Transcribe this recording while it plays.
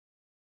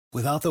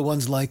Without the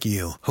ones like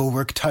you, who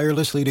work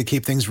tirelessly to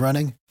keep things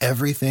running,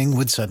 everything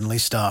would suddenly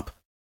stop.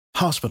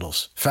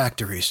 Hospitals,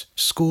 factories,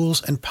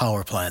 schools, and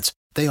power plants,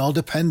 they all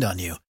depend on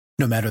you.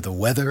 No matter the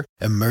weather,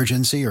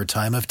 emergency, or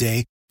time of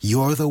day,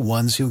 you're the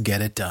ones who get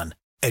it done.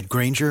 At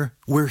Grainger,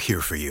 we're here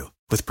for you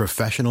with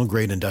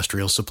professional-grade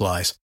industrial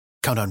supplies.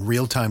 Count on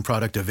real-time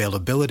product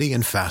availability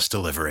and fast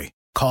delivery.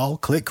 Call,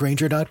 click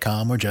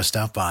Grainger.com, or just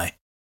stop by.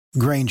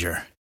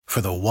 Grainger, for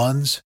the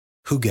ones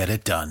who get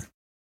it done.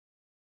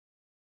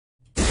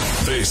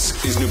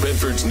 This is New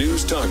Bedford's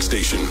news talk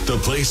station, the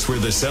place where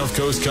the South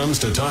Coast comes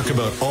to talk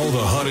about all the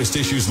hottest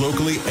issues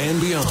locally and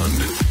beyond.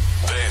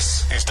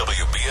 This is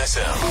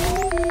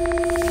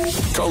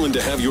WBSM. Call in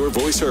to have your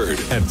voice heard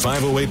at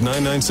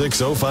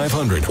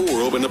 508-996-0500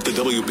 or open up the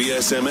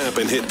WBSM app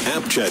and hit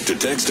App Chat to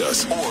text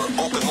us or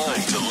open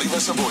line to leave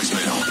us a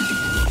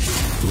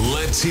voicemail.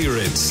 Let's hear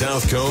it,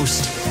 South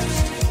Coast.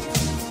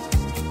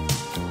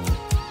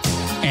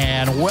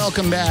 And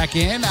welcome back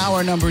in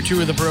hour number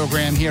 2 of the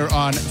program here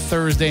on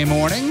Thursday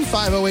morning,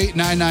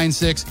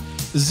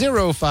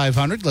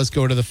 508-996-0500. Let's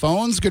go to the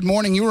phones. Good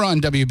morning. You were on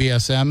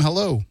WBSM.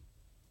 Hello.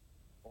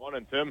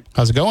 Morning, Tim.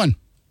 How's it going?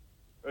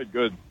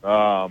 Good.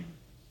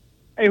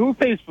 Hey, who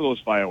pays for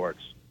those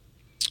fireworks?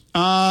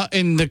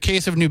 In the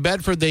case of New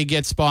Bedford, they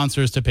get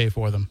sponsors to pay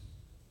for them.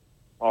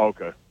 Oh,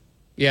 okay.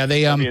 Yeah,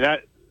 they. I mean,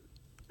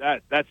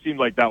 that seemed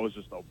like that was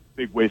just a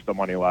big waste of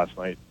money last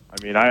night. I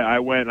mean, I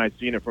went and I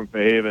seen it from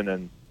Fairhaven,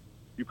 and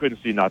you couldn't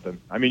see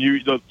nothing. I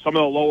mean, some of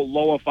the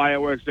lower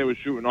fireworks they were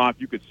shooting off,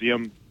 you could see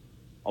them,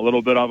 a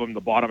little bit of them,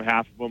 the bottom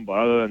half of them. But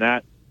other than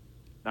that,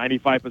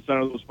 95% of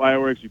those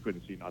fireworks, you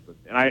couldn't see nothing.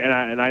 And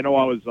I know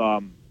I was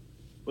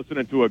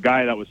listening to a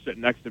guy that was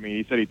sitting next to me.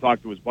 He said he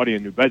talked to his buddy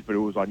in New Bedford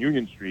who was on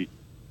Union Street,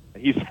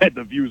 and he said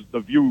the view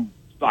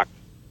sucked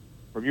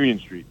from Union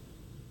Street.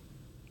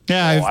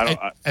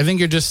 Yeah, I think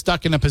you're just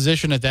stuck in a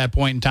position at that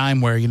point in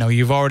time where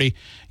you've already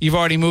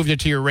moved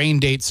it to your rain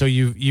date, so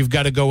you've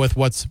got to go with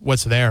what's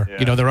there.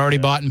 Yeah, they're already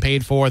bought and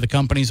paid for. The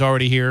company's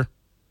already here.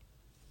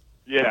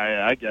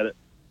 Yeah, I get it.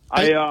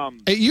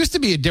 It used to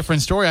be a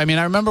different story. I mean,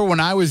 I remember when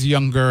I was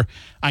younger,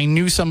 I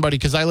knew somebody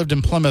because I lived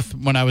in Plymouth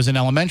when I was in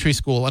elementary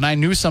school, and I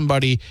knew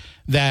somebody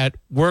that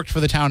worked for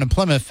the town of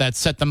Plymouth that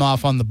set them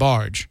off on the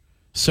barge.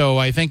 So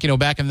I think,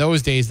 back in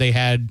those days they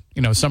had,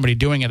 somebody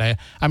doing it.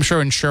 I'm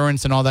sure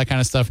insurance and all that kind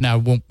of stuff now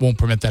won't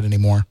permit that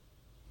anymore.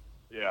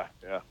 Yeah.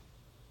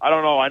 I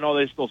don't know. I know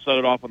they still set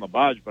it off on the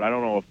barge, but I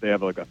don't know if they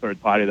have like a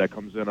third party that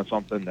comes in or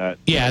something that.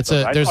 Yeah, I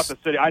thought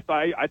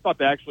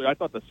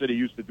the city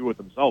used to do it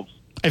themselves.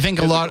 I think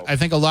a lot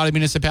of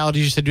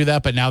municipalities used to do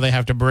that, but now they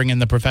have to bring in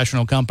the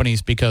professional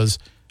companies because,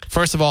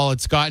 first of all,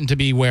 it's gotten to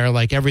be where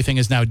like everything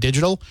is now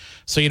digital,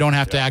 so you don't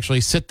have to actually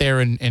sit there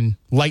and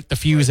light the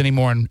fuse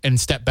anymore and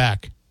step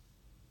back.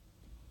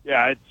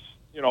 Yeah, it's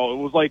it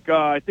was like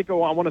I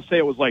want to say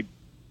it was like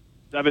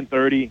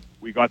 7:30.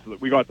 We got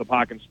the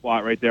parking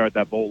spot right there at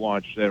that boat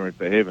launch there in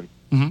Fairhaven.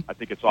 Mm-hmm. I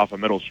think it's off of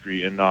Middle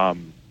Street,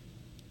 and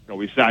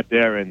we sat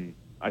there and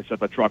I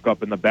set the truck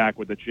up in the back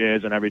with the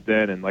chairs and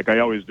everything, and like I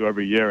always do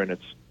every year. And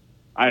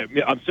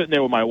I'm sitting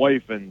there with my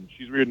wife, and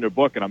she's reading her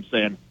book, and I'm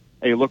saying,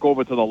 "Hey, look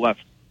over to the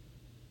left."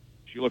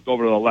 She looked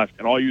over to the left,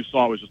 and all you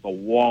saw was just a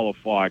wall of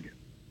fog,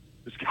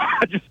 just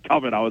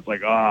coming. I was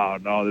like, "Oh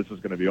no, this is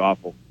going to be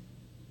awful."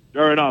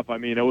 Sure enough, I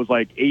mean, it was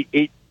like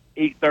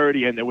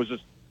 8:30, and it was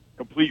just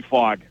complete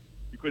fog.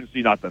 You couldn't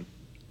see nothing.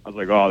 I was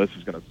like, "Oh, this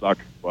is going to suck,"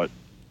 but.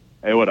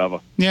 Hey, whatever.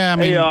 Yeah, I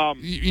mean,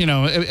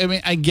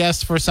 I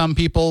guess for some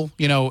people,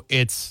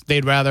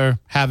 they'd rather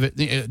have it.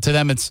 To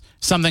them, it's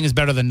something is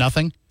better than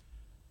nothing.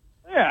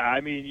 Yeah,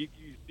 I mean, you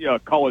see a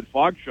colored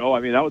fog show.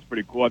 I mean, that was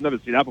pretty cool. I've never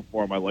seen that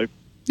before in my life.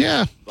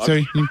 Yeah, so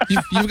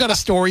you've got a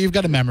story, you've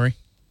got a memory.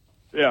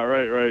 Yeah,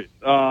 right.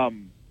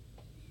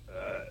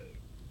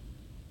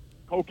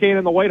 Cocaine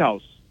in the White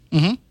House.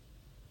 Mm-hmm.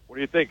 What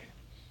do you think?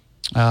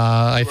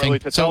 I think early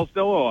to tell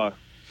still, or?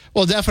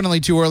 Well,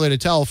 definitely too early to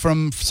tell.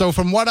 From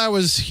what I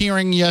was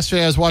hearing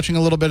yesterday, I was watching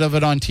a little bit of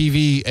it on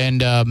TV,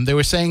 and they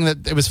were saying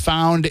that it was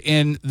found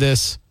in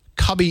this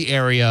cubby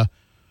area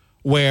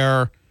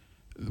where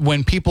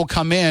when people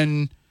come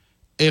in,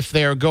 if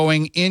they're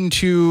going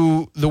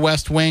into the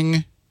West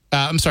Wing,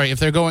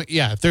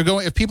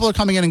 if people are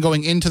coming in and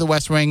going into the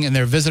West Wing and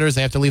they're visitors,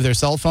 they have to leave their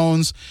cell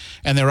phones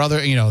and their other,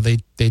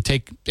 they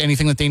take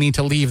anything that they need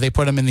to leave, they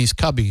put them in these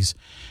cubbies.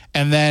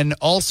 And then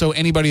also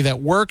anybody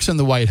that works in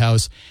the White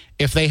House,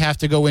 if they have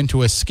to go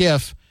into a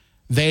skiff,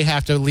 they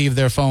have to leave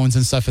their phones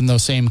and stuff in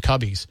those same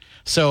cubbies.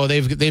 So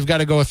they've got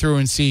to go through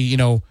and see,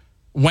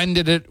 when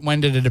did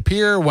it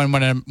appear? When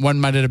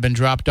might it have been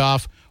dropped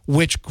off?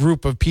 Which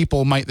group of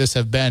people might this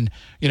have been?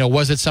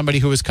 Was it somebody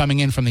who was coming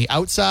in from the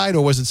outside,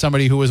 or was it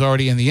somebody who was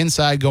already in the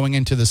inside going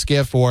into the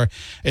skiff, or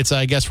it's,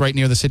 I guess, right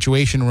near the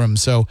Situation Room.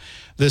 So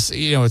this,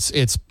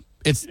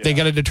 they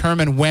got to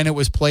determine when it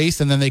was placed,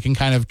 and then they can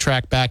kind of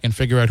track back and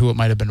figure out who it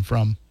might have been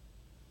from.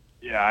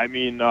 Yeah, I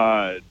mean,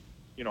 I'm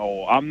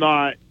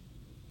not,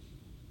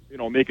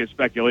 making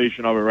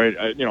speculation of it right,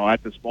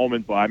 at this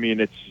moment, but I mean,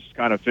 it's just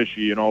kind of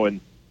fishy,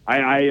 and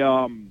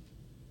I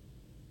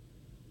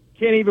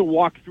can't even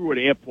walk through an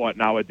airport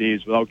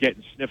nowadays without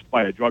getting sniffed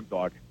by a drug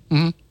dog.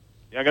 Mm-hmm.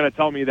 You're going to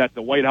tell me that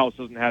the White House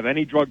doesn't have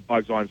any drug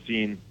dogs on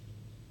scene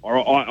or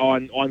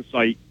on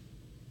site,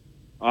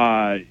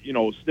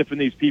 sniffing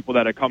these people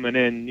that are coming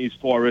in, these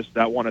tourists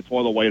that want to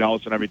tour the White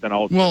House and everything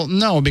else. Well,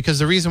 no, because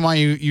the reason why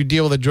you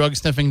deal with a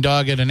drug-sniffing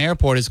dog at an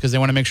airport is because they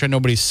want to make sure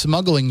nobody's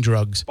smuggling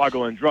drugs.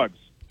 Smuggling drugs.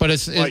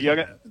 But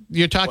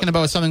you're talking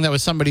about something that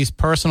was somebody's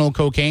personal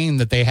cocaine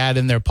that they had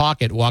in their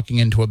pocket walking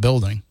into a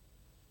building.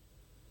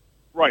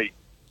 Right.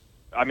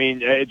 I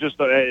mean, it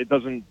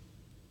doesn't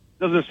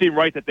seem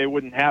right that they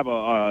wouldn't have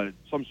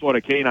some sort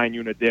of canine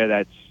unit there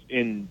that's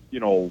in,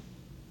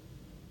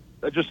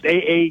 just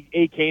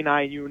a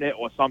canine unit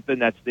or something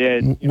that's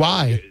there.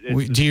 Why?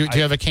 Do you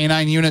have a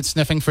canine unit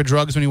sniffing for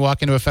drugs when you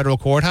walk into a federal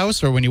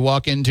courthouse or when you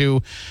walk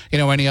into,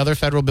 any other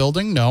federal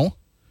building? No.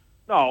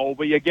 No,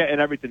 but you're getting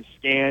everything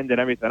scanned and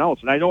everything else.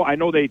 And I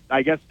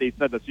guess they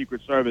said the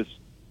Secret Service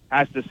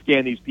has to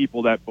scan these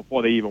people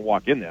before they even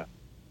walk in there.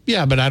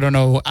 Yeah, but I don't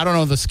know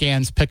the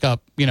scans pick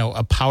up,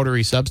 a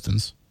powdery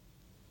substance.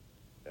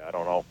 Yeah, I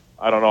don't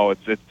know.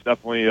 It's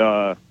definitely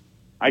I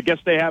guess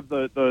they have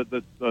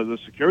the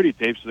security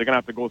tapes, so they're going to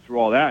have to go through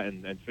all that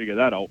and figure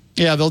that out.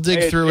 Yeah, they'll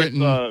dig through it.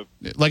 And,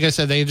 like I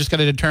said, they just got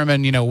to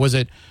determine, was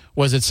it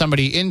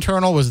somebody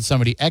internal, was it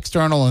somebody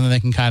external, and then they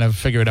can kind of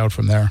figure it out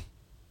from there.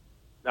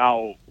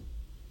 Now,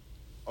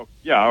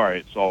 yeah, all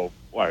right. So,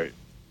 all right.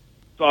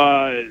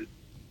 So,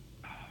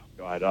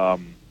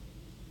 God,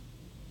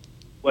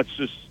 let's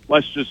just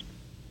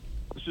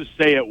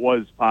say it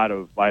was part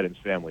of Biden's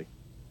family.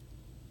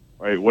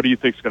 All right, what do you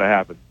think is going to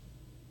happen?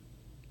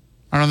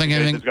 I don't think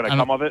anything's going to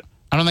come of it.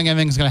 I don't think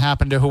anything's going to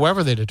happen to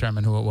whoever they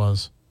determine who it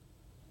was.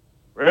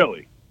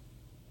 Really?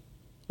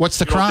 What's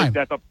the crime?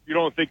 You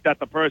don't think that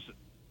the person,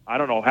 I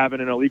don't know, having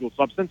an illegal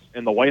substance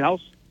in the White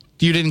House?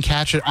 You didn't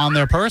catch it on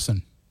their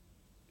person.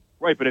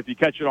 Right, but if you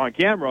catch it on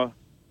camera,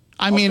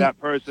 that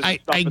person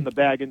stuffing the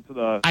bag into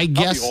the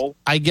hole.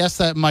 I guess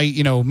that might,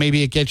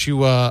 maybe it gets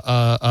you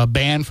a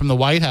ban from the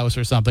White House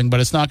or something,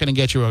 but it's not going to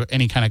get you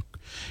any kind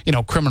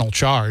of, criminal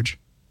charge.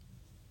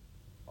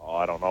 Oh,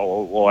 I don't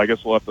know. Well, I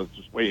guess we'll have to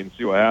just wait and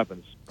see what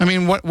happens. I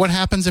mean, what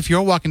happens if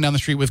you're walking down the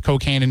street with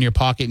cocaine in your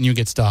pocket and you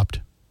get stopped?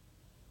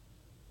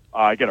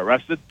 I get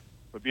arrested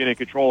for being in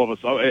control of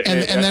a...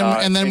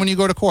 And then when you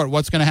go to court,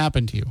 what's going to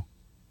happen to you?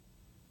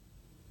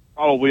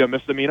 Probably a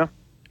misdemeanor.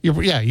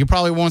 You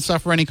probably won't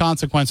suffer any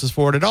consequences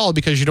for it at all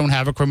because you don't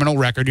have a criminal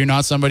record. You're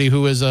not somebody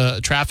who is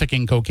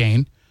trafficking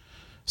cocaine.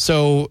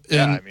 So,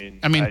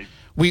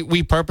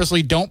 we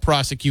purposely don't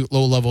prosecute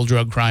low-level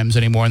drug crimes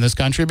anymore in this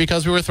country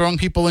because we were throwing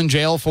people in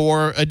jail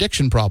for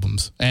addiction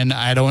problems. And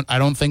I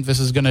don't think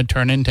this is going to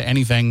turn into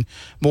anything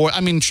more.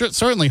 I mean,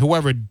 certainly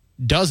whoever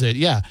does it,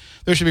 yeah,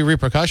 there should be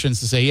repercussions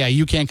to say, yeah,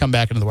 you can't come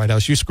back into the White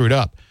House. You screwed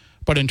up.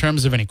 But in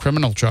terms of any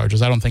criminal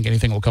charges, I don't think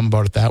anything will come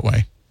about it that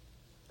way.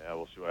 Yeah,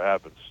 we'll see what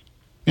happens.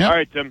 Yeah. All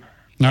right, Tim.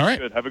 All right.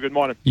 Good. Have a good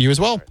morning. You as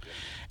well. Right,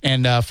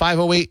 and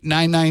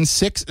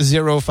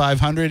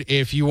 508-996-0500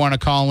 if you want to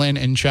call in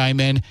and chime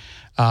in.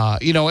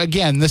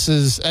 Again, that's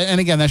just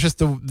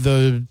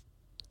the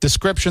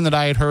description that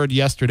I had heard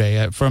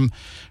yesterday. From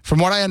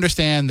what I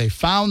understand, they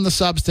found the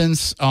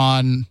substance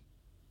on,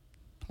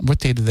 what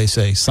day did they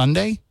say?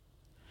 Sunday?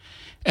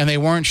 And they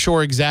weren't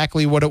sure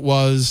exactly what it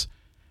was.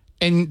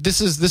 And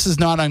this is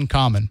not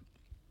uncommon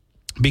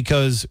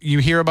because you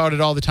hear about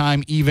it all the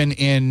time, even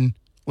in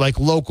like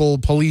local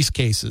police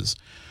cases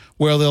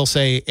where they'll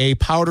say a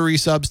powdery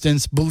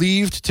substance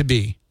believed to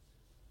be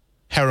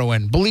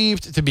heroin,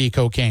 believed to be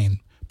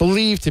cocaine,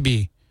 believed to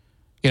be,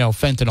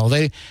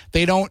 fentanyl.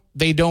 They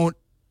don't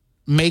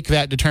make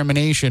that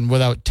determination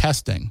without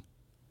testing.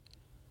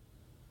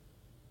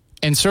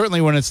 And certainly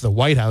when it's the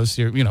White House,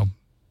 you've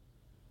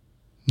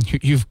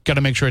got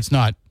to make sure it's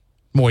not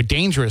more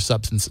dangerous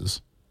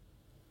substances.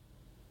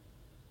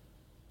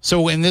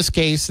 So in this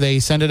case, they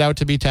sent it out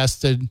to be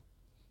tested.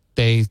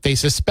 They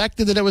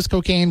suspected that it was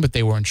cocaine, but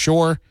they weren't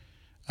sure.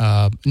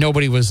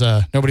 Nobody was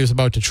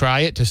about to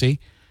try it to see.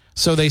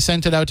 So they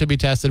sent it out to be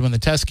tested. When the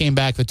test came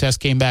back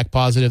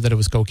positive that it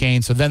was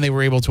cocaine. So then they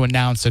were able to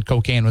announce that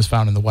cocaine was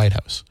found in the White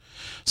House.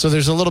 So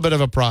there's a little bit of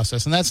a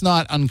process, and that's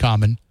not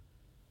uncommon.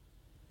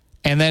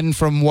 And then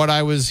from what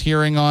I was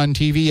hearing on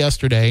TV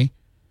yesterday,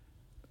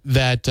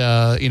 that,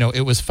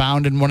 it was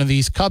found in one of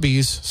these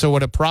cubbies. So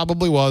what it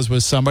probably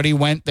was somebody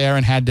went there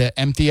and had to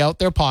empty out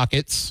their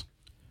pockets.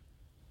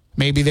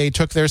 Maybe they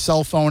took their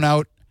cell phone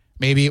out.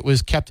 Maybe it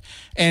was kept.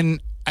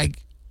 And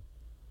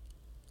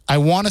I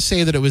want to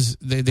say that it was,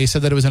 they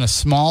said that it was in a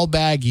small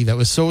baggie that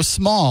was so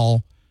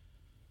small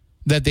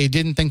that they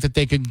didn't think that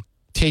they could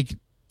take,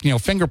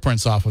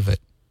 fingerprints off of it.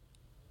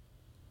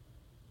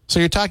 So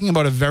you're talking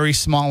about a very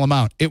small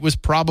amount. It was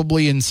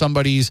probably in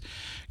somebody's,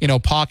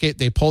 pocket.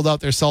 They pulled out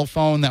their cell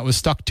phone that was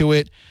stuck to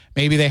it.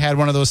 Maybe they had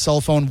one of those cell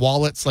phone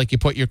wallets like you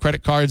put your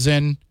credit cards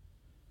in,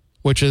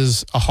 which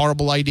is a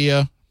horrible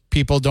idea.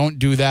 People don't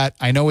do that.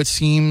 I know it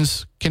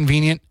seems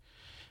convenient.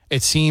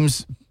 It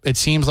seems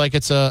like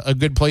it's a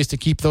good place to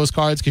keep those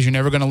cards because you're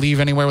never going to leave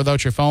anywhere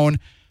without your phone,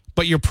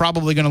 but you're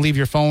probably going to leave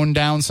your phone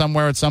down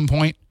somewhere at some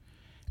point.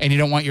 and you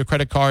don't want your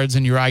credit cards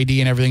and your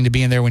ID and everything to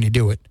be in there when you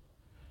do it.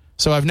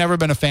 So I've never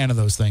been a fan of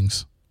those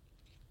things.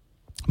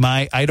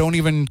 I don't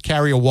even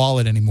carry a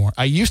wallet anymore.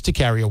 I used to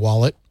carry a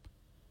wallet.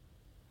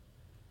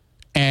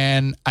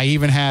 And I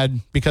even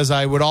had, because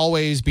I would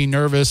always be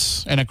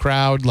nervous in a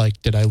crowd,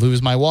 like, did I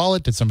lose my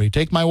wallet? Did somebody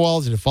take my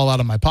wallet? Did it fall out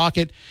of my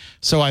pocket?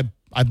 So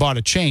I bought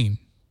a chain,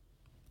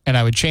 and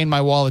I would chain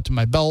my wallet to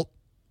my belt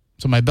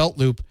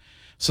loop,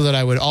 so that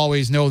I would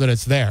always know that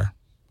it's there.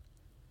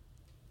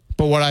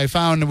 But what I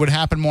found would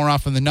happen more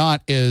often than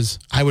not is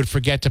I would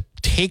forget to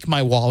take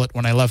my wallet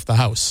when I left the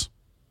house.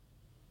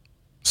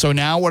 So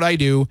now what I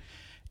do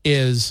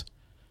is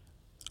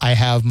I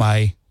have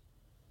my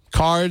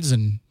cards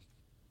and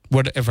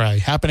whatever I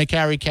happen to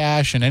carry,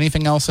 cash and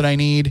anything else that I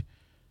need,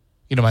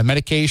 my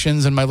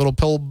medications and my little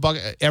pill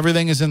bucket,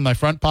 everything is in my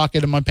front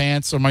pocket of my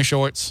pants or my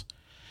shorts.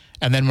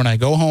 And then when I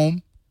go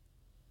home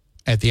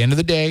at the end of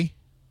the day,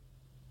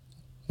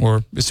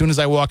 or as soon as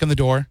I walk in the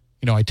door,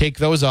 I take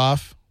those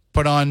off,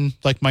 put on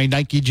like my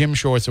Nike gym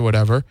shorts or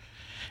whatever,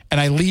 and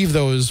I leave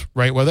those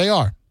right where they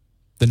are.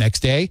 The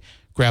next day,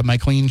 grab my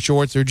clean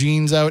shorts or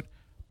jeans out,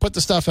 put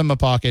the stuff in my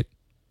pocket,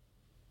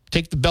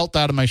 take the belt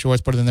out of my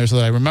shorts, put it in there so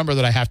that I remember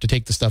that I have to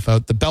take the stuff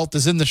out. The belt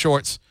is in the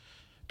shorts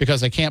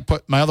because I can't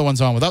put my other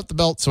ones on without the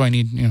belt, so I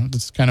need,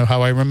 that's kind of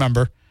how I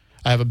remember.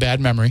 I have a bad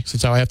memory, so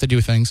it's how I have to do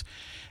things.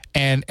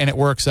 And it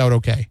works out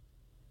okay.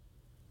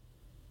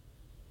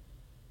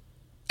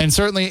 And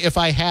certainly if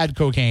I had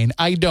cocaine,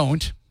 I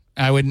don't.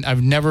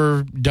 I've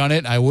never done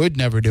it. I would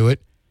never do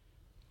it.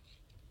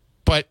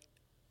 But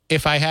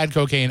if I had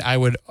cocaine,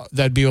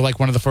 that'd be like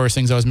one of the first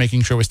things I was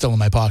making sure was still in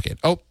my pocket.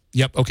 Oh,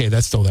 yep, okay,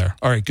 that's still there.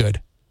 All right,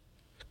 good.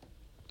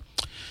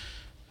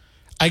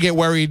 I get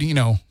worried,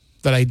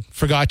 that I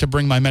forgot to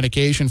bring my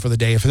medication for the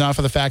day. If it's not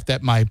for the fact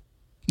that my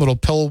little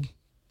pill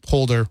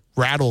holder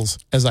rattles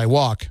as I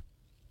walk,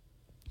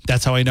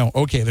 that's how I know,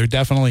 okay, they're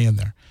definitely in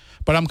there.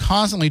 But I'm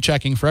constantly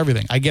checking for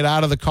everything. I get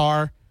out of the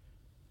car,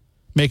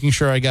 making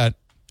sure I got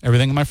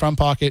everything in my front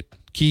pocket,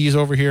 keys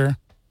over here,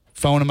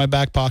 phone in my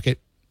back pocket,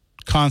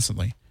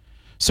 constantly.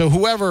 So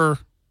whoever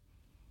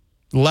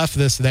left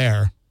this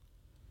there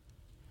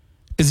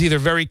is either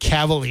very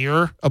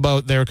cavalier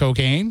about their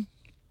cocaine,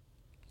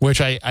 which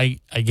I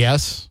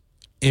guess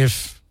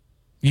if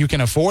you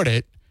can afford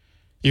it,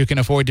 you can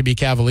afford to be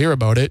cavalier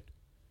about it,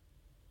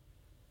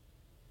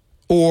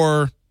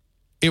 or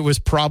it was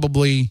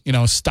probably,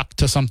 stuck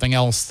to something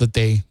else that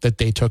they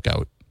took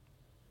out.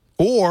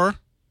 Or,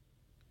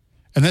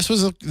 and this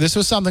was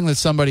something that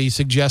somebody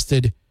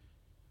suggested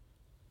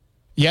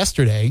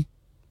yesterday.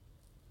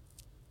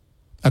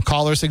 A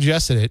caller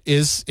suggested it.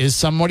 Is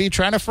somebody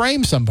trying to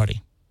frame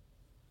somebody?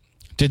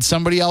 Did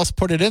somebody else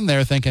put it in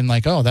there thinking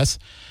like, oh, that's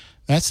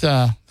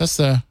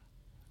the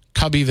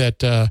cubby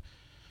that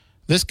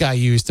this guy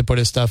used to put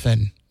his stuff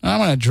in. I'm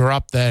going to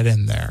drop that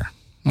in there.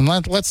 And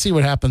let's see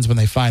what happens when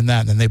they find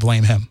that and then they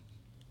blame him.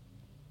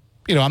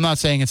 I'm not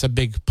saying it's a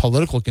big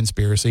political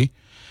conspiracy.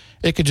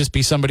 It could just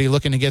be somebody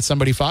looking to get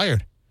somebody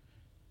fired.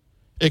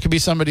 It could be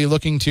somebody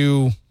looking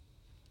to,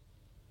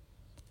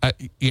 I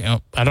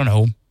don't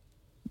know,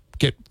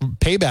 get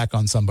payback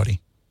on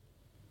somebody.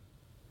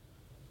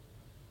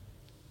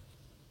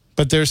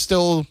 But there's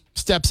still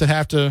steps that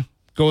have to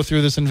go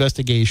through this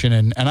investigation,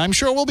 and I'm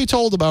sure we'll be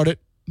told about it.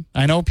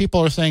 I know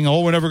people are saying,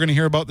 oh, we're never going to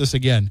hear about this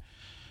again.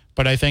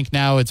 But I think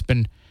now it's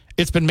been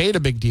made a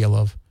big deal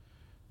of.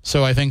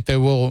 So I think there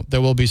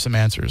will be some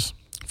answers.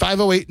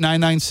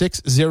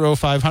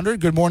 508-996-0500.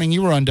 Good morning.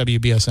 You were on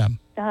WBSM.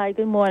 Hi,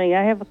 good morning.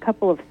 I have a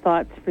couple of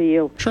thoughts for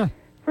you. Sure.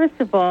 First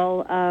of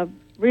all,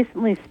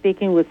 recently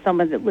speaking with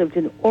someone that lived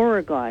in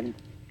Oregon,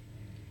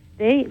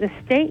 the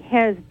state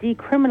has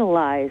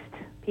decriminalized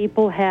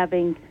people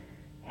having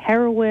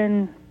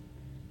heroin,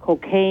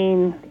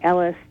 cocaine,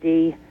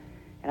 LSD,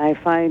 and I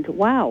find,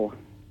 wow,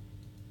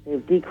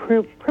 they've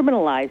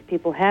decriminalized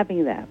people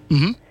having that.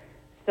 Mm-hmm.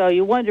 So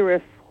you wonder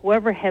if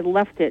whoever had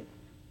left it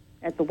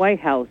at the White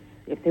House,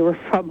 if they were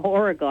from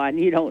Oregon,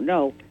 you don't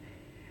know.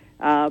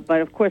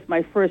 But, of course,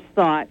 my first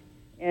thought,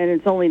 and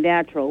it's only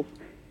natural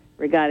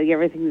regarding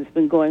everything that's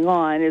been going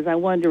on, is I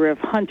wonder if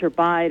Hunter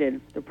Biden,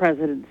 the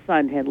president's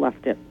son, had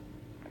left it.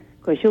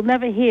 Because you'll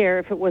never hear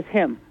if it was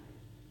him.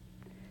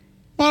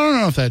 Well, I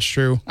don't know if that's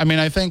true. I mean,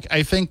 I think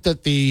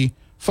that the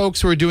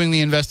folks who are doing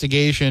the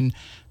investigation,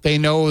 they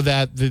know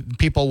that the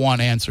people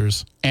want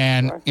answers,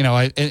 and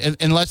Sure.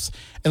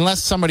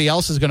 Unless somebody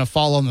else is going to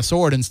fall on the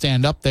sword and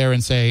stand up there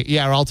and say,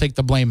 "Yeah, I'll take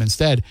the blame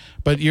instead."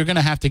 But you're going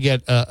to have to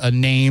get a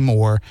name,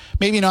 or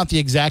maybe not the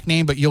exact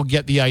name, but you'll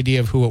get the idea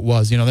of who it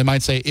was. They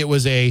might say it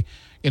was a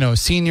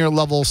senior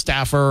level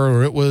staffer,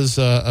 or it was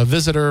a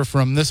visitor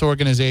from this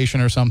organization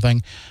or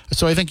something.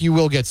 So I think you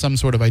will get some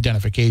sort of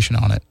identification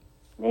on it.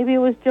 Maybe it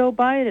was Joe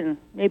Biden.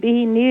 Maybe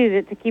he needed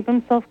it to keep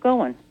himself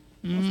going.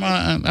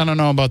 I don't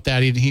know about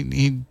that.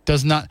 He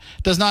does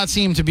not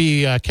seem to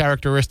be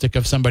characteristic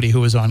of somebody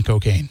who is on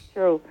cocaine.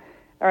 True.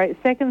 All right,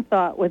 second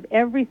thought, with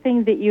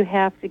everything that you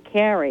have to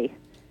carry,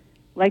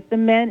 like the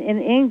men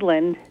in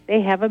England,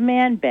 they have a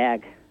man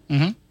bag.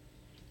 Mm-hmm.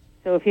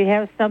 So if you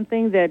have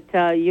something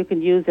that you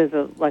can use as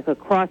a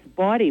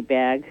cross-body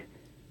bag,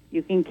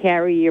 you can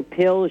carry your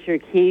pills, your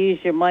keys,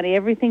 your money,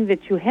 everything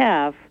that you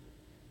have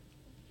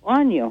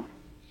on you.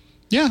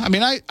 Yeah, I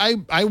mean,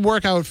 I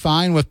work out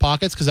fine with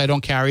pockets because I don't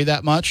carry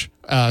that much,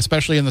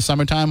 especially in the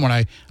summertime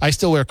when I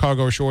still wear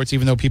cargo shorts,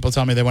 even though people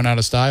tell me they went out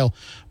of style.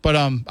 But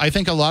I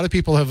think a lot of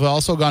people have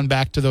also gone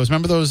back to those.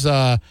 Remember those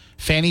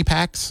fanny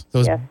packs,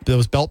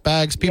 those belt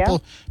bags?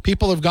 People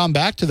have gone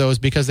back to those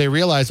because they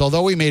realize,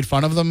 although we made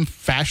fun of them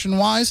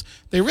fashion-wise,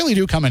 they really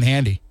do come in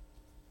handy.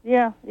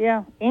 Yeah.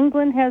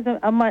 England has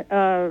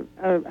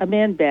a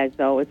man bag,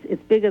 though.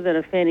 It's bigger than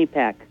a fanny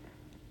pack.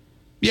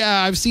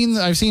 Yeah, I've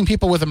seen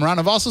people with them around.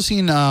 I've also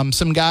seen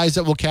some guys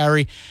that will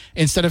carry,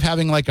 instead of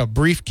having like a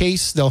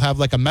briefcase, they'll have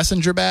like a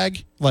messenger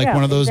bag, like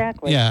one of those.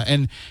 Exactly. Yeah,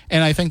 and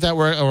I think that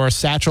or a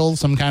satchel,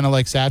 some kind of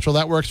like satchel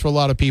that works for a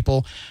lot of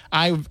people.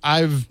 I've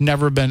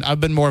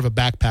been more of a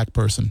backpack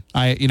person.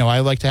 I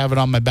like to have it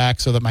on my back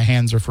so that my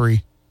hands are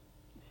free.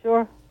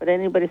 Sure, but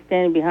anybody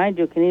standing behind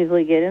you can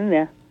easily get in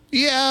there.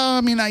 Yeah,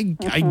 I mean, I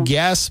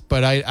guess,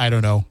 but I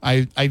don't know.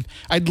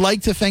 I'd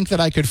like to think that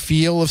I could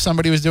feel if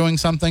somebody was doing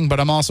something, but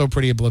I'm also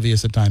pretty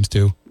oblivious at times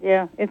too.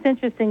 Yeah, it's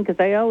interesting because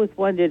I always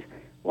wondered,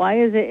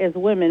 why is it as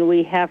women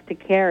we have to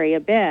carry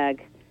a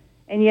bag,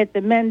 and yet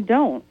the men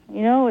don't?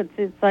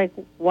 It's like,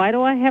 why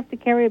do I have to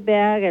carry a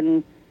bag?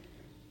 And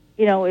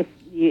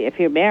if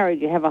you're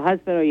married, you have a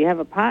husband or you have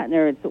a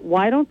partner, it's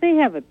why don't they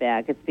have a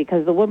bag? It's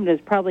because the woman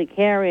is probably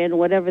carrying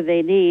whatever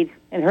they need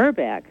in her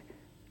bag.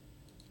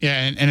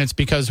 Yeah, and it's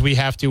because we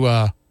have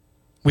to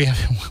we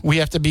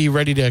have to be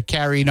ready to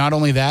carry not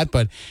only that,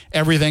 but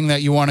everything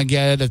that you want to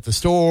get at the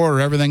store or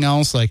everything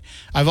else. Like,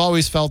 I've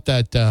always felt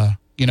that I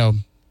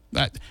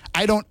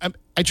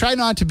try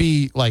not to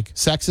be like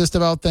sexist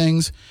about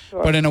things,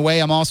 sure, but in a way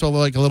I'm also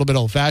like a little bit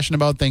old-fashioned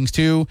about things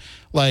too.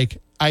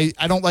 Like, I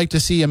don't like to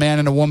see a man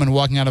and a woman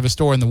walking out of a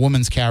store and the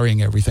woman's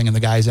carrying everything and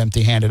the guy's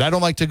empty-handed. I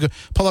don't like to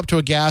pull up to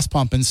a gas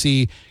pump and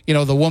see,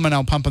 the woman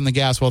out pumping the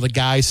gas while the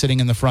guy's sitting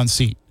in the front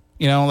seat.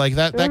 Like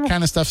that, sure, that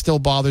kind of stuff still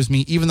bothers me,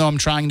 even though I'm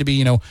trying to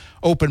be,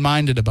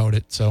 open-minded about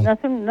it. So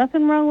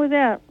nothing wrong with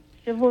that.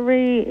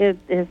 Chivalry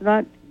has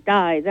not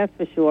died, that's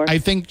for sure. I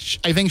think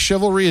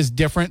chivalry is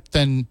different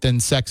than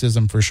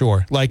sexism for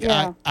sure. Like,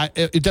 yeah.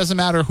 It doesn't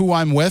matter who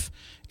I'm with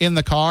in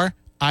the car.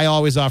 I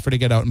always offer to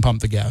get out and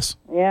pump the gas.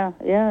 Yeah,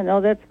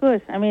 no, that's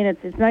good. I mean,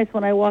 it's nice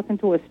when I walk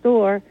into a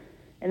store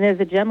and there's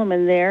a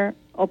gentleman there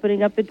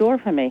opening up the door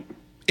for me.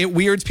 It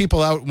weirds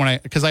people out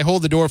because I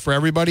hold the door for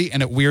everybody,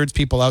 and it weirds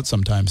people out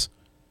sometimes.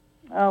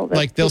 Oh, that's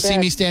like, they'll see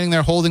me standing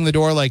there holding the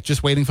door, like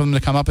just waiting for them to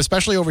come up,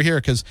 especially over here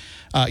because,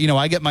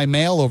 I get my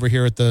mail over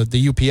here at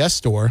the UPS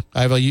store.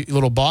 I have a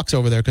little box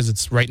over there because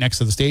it's right next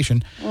to the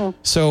station. Mm.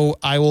 So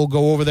I will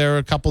go over there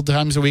a couple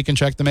times a week and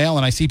check the mail,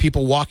 and I see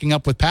people walking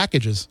up with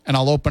packages, and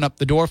I'll open up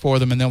the door for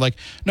them, and they're like,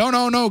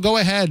 no, go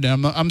ahead.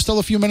 And I'm still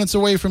a few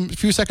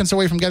seconds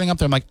away from getting up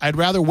there. I'm like, I'd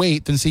rather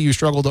wait than see you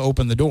struggle to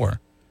open the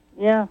door.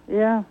 Yeah.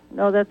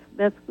 No, that's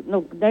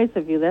nice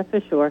of you, that's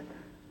for sure.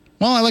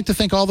 Well, I like to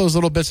think all those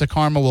little bits of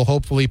karma will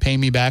hopefully pay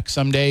me back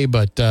someday,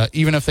 but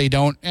even if they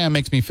don't, it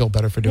makes me feel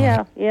better for doing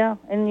it. Yeah.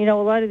 And, a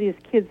lot of these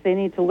kids, they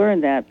need to learn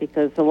that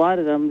because a lot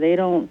of them, they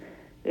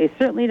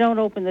certainly don't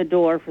open the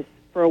door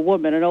for a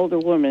woman, an older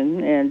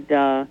woman,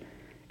 and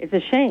it's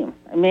a shame.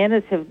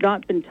 Manners have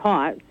not been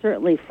taught,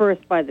 certainly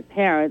first by the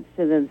parents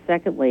and then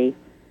secondly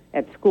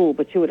at school,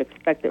 but you would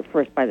expect it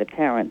first by the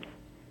parents.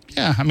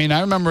 Yeah, I mean,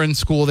 I remember in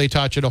school they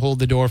taught you to hold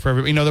the door for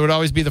everybody. There would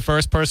always be the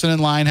first person in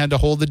line had to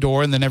hold the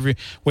door, and then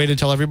wait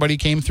until everybody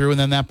came through, and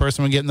then that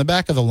person would get in the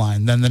back of the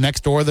line. Then the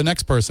next door, the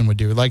next person would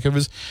do. Like, it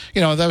was,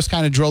 that was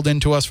kind of drilled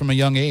into us from a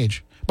young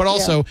age. But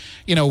also,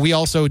 we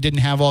also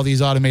didn't have all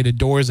these automated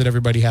doors that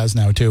everybody has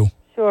now, too.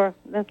 Sure,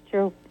 that's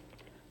true.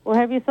 Well,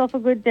 have yourself a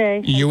good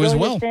day. You Enjoy as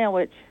well. Your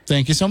sandwich.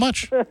 Thank you so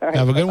much. Right,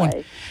 have a good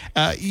bye-bye.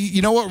 one.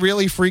 You know what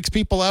really freaks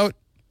people out?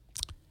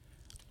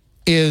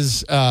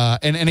 Is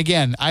and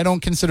again, I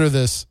don't consider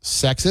this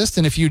sexist,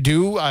 and if you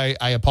do,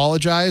 I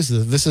apologize.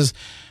 This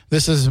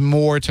is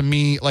more to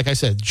me, like I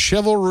said,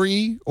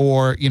 chivalry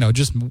or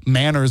just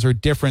manners are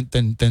different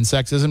than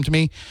sexism to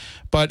me.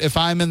 But if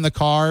I'm in the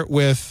car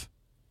with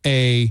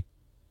a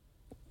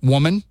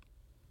woman,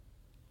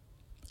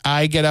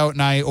 I get out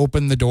and I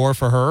open the door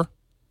for her.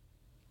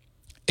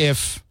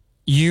 If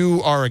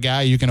you are a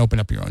guy, you can open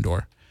up your own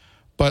door.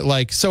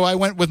 But so I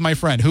went with my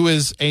friend who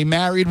is a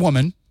married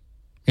woman.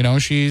 We're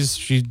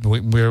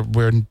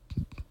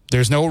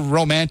there's no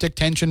romantic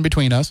tension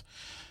between us.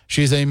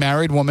 She's a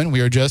married woman.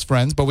 We are just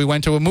friends, but we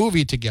went to a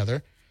movie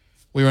together.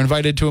 We were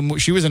invited to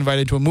she was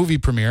invited to a movie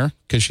premiere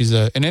because she's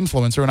an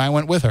influencer, and I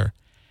went with her.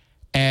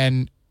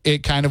 And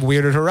it kind of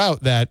weirded her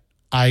out that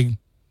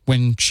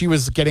when she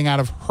was getting out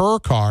of her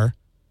car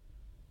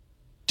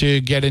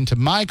to get into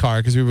my car,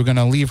 because we were going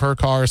to leave her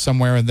car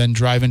somewhere and then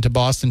drive into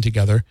Boston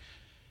together,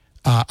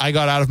 I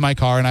got out of my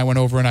car and I went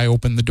over and I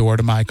opened the door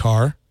to my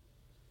car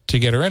to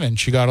get her in, and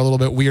she got a little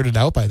bit weirded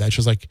out by that. She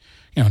was like,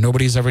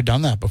 nobody's ever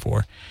done that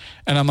before.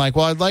 And I'm like,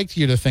 well, I'd like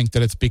you to think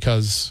that it's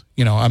because,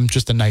 I'm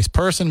just a nice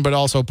person, but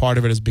also part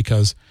of it is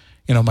because,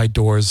 my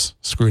door's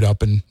screwed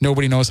up and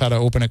nobody knows how to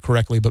open it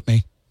correctly but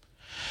me.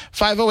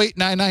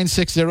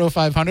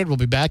 508-996-0500. We'll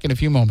be back in a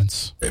few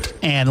moments.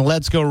 And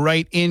let's go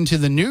right into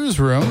the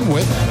newsroom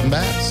with Adam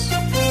Bass.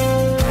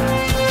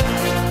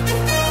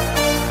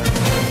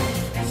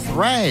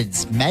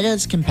 Threads,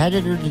 Meta's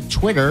competitor to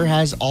Twitter,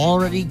 has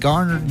already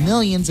garnered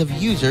millions of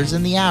users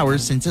in the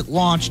hours since it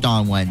launched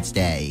on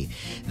Wednesday.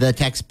 The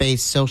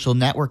text-based social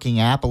networking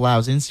app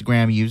allows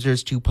Instagram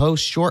users to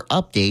post short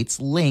updates,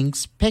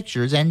 links,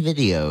 pictures, and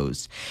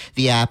videos.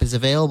 The app is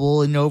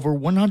available in over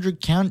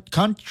 100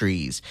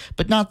 countries,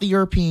 but not the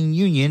European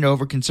Union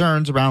over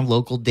concerns around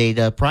local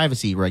data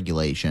privacy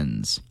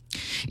regulations.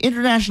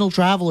 International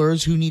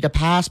travelers who need a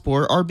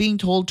passport are being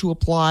told to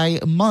apply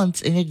months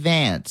in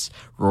advance.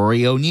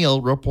 Rory O'Neill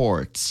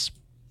reports.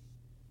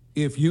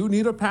 If you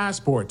need a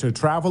passport to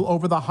travel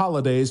over the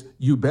holidays,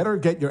 you better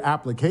get your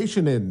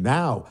application in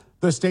now.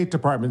 The State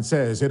Department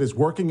says it is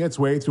working its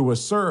way through a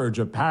surge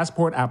of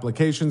passport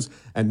applications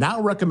and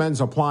now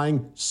recommends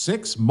applying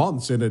 6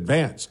 months in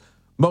advance.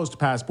 Most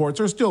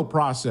passports are still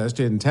processed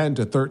in 10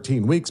 to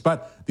 13 weeks,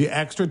 but the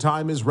extra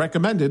time is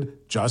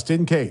recommended just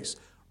in case.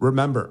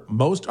 Remember,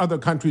 most other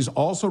countries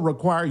also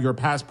require your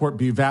passport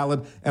be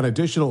valid an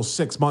additional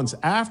 6 months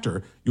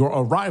after your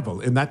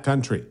arrival in that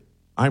country.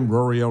 I'm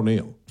Rory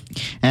O'Neill.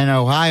 An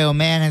Ohio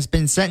man has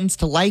been sentenced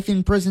to life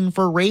in prison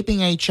for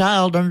raping a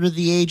child under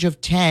the age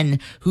of 10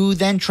 who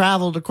then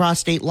traveled across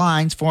state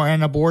lines for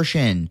an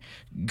abortion.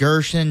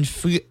 Gerson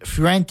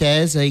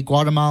Fuentes, a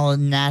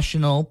Guatemalan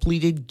national,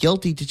 pleaded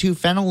guilty to 2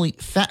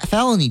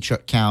 felony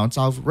counts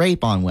of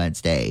rape on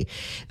Wednesday.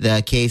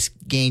 The case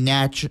gained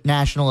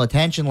national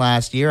attention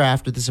last year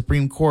after the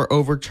Supreme Court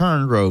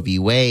overturned Roe v.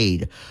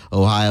 Wade.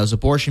 Ohio's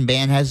abortion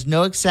ban has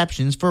no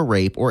exceptions for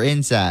rape or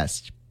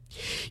incest.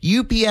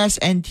 UPS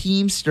and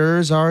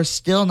Teamsters are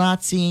still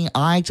not seeing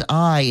eye to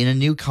eye in a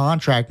new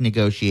contract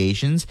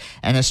negotiations,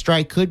 and a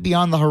strike could be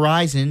on the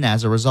horizon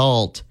as a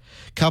result.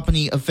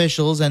 Company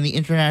officials and the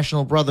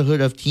International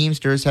Brotherhood of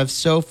Teamsters have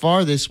so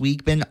far this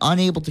week been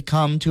unable to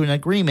come to an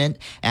agreement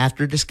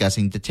after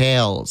discussing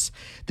details.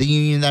 The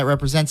union that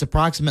represents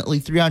approximately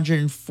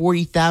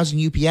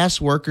 340,000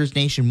 UPS workers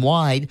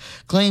nationwide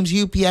claims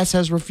UPS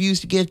has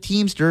refused to give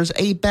Teamsters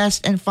a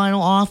best and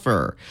final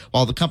offer,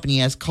 while the company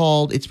has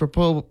called its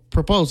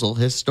proposal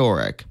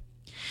historic.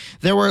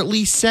 There were at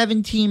least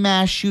 17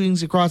 mass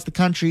shootings across the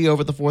country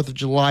over the 4th of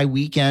July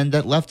weekend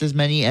that left as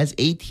many as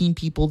 18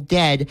 people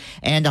dead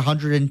and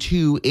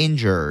 102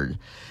 injured.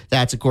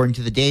 That's according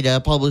to the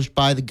data published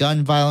by the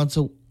Gun Violence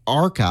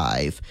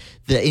Archive.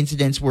 The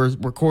incidents were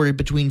recorded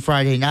between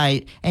Friday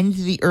night and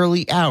into the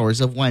early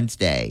hours of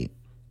Wednesday.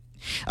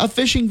 A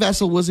fishing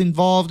vessel was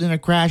involved in a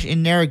crash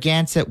in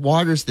Narragansett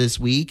waters this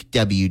week,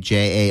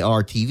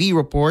 WJAR-TV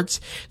reports.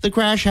 The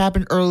crash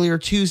happened earlier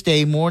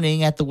Tuesday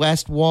morning at the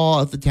west wall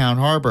of the town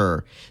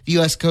harbor. The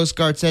U.S. Coast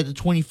Guard said the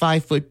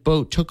 25-foot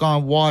boat took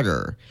on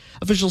water.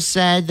 Officials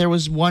said there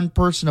was one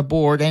person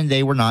aboard and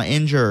they were not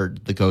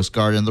injured. The Coast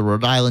Guard and the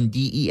Rhode Island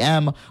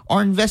DEM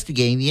are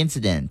investigating the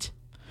incident.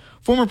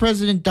 Former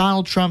President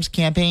Donald Trump's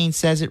campaign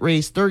says it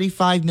raised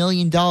 $35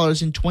 million in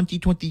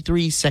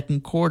 2023's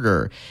second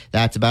quarter.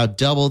 That's about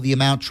double the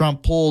amount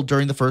Trump pulled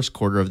during the first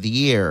quarter of the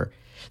year.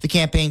 The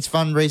campaign's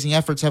fundraising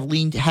efforts have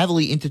leaned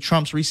heavily into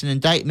Trump's recent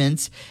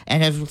indictments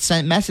and have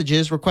sent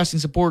messages requesting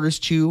supporters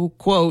to,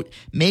 quote,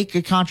 make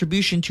a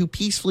contribution to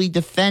peacefully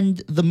defend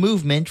the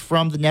movement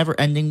from the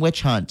never-ending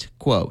witch hunt,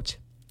 quote.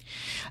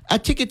 A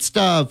ticket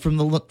stub from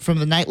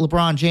the night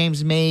LeBron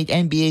James made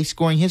NBA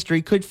scoring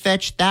history could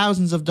fetch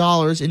thousands of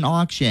dollars in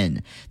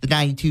auction. The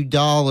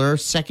 $92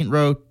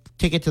 second-row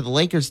ticket to the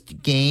Lakers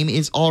game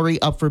is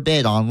already up for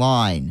bid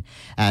online.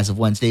 As of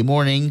Wednesday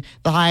morning,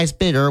 the highest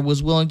bidder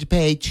was willing to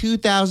pay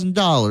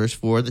 $2,000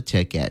 for the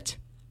ticket.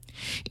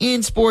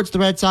 In sports, the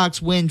Red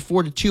Sox win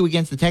 4-2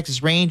 against the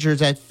Texas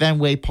Rangers at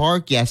Fenway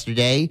Park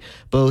yesterday.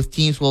 Both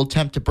teams will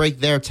attempt to break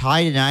their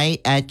tie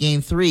tonight at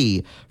Game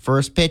 3.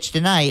 First pitch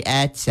tonight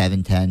at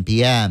 7:10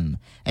 p.m.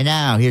 And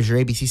now, here's your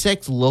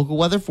ABC6 local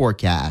weather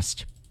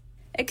forecast.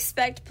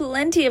 Expect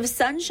plenty of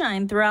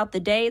sunshine throughout the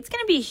day. It's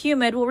going to be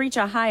humid. We'll reach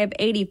a high of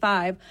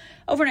 85.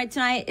 Overnight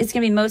tonight, it's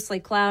going to be mostly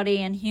cloudy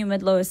and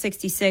humid, low of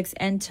 66.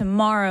 And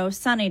tomorrow,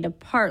 sunny to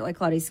partly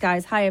cloudy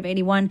skies, high of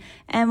 81.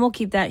 And we'll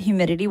keep that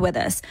humidity with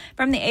us.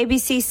 From the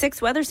ABC 6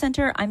 Weather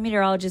Center, I'm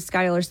meteorologist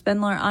Skylar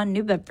Spindler on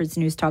New Bedford's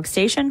News Talk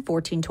Station,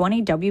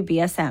 1420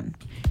 WBSM.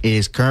 It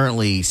is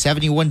currently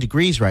 71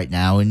 degrees right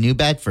now in New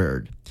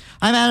Bedford.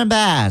 I'm Adam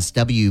Bass,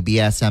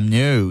 WBSM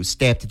News.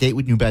 Stay up to date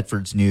with New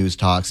Bedford's News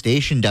Talk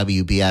Station,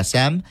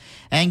 WBSM,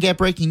 and get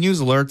breaking news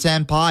alerts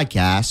and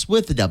podcasts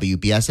with the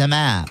WBSM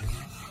app.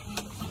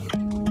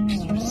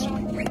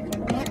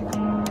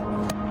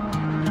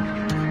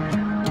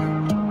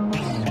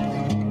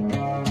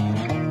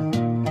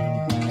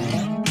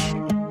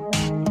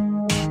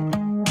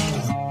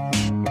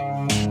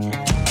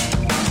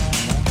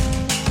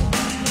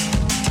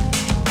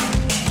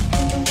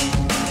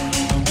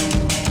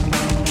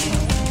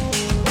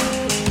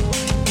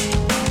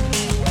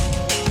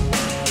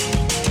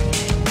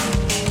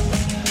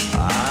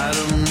 I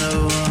don't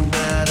know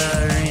about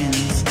Irene.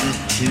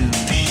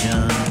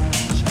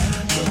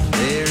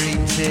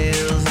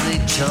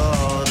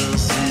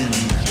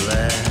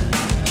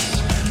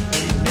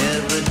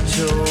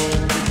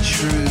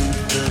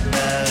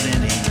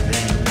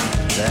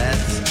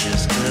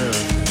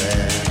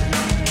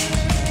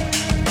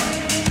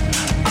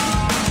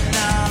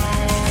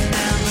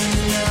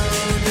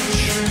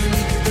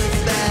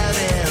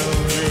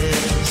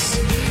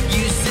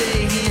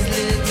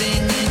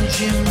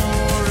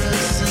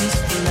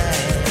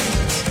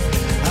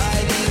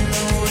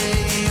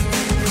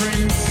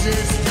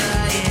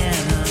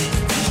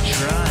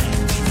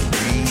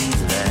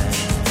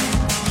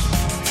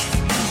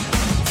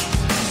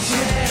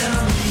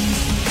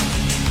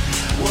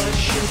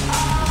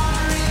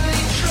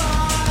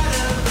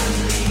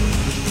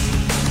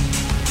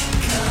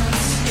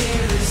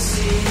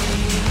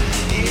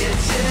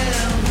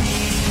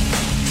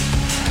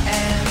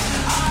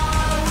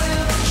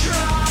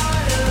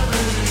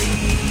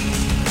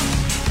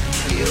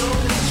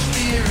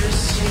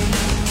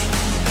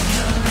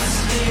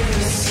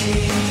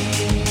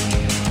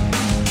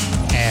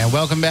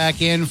 Welcome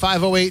back in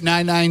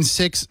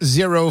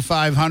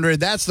 508-996-0500.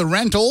 That's the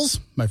Rentals,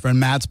 my friend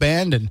Matt's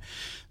band, and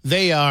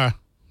they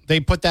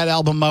put that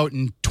album out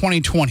in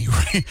 2020,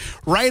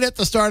 right at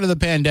the start of the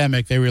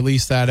pandemic. They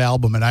released that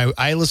album, and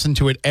I listened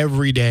to it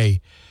every day.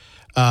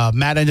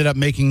 Matt ended up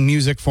making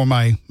music for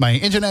my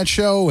internet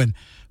show,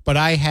 but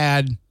I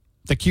had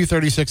the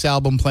Q36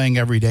 album playing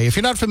every day. If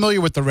you're not familiar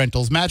with the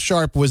Rentals, Matt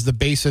Sharp was the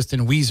bassist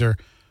in Weezer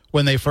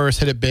when they first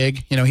hit it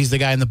big. You know, he's the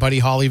guy in the Buddy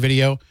Holly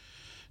video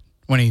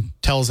when he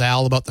tells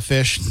Al about the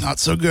fish. Not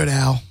so good,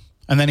 Al.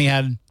 And then he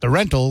had the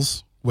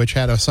Rentals, which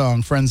had a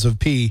song, Friends of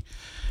P.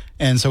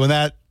 And so when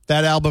that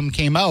album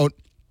came out,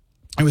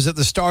 it was at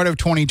the start of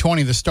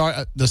 2020,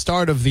 the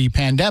start of the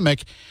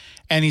pandemic,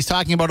 and he's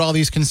talking about all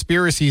these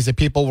conspiracies that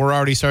people were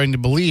already starting to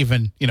believe,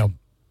 and, you know,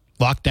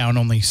 lockdown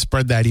only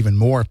spread that even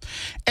more.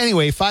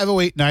 Anyway,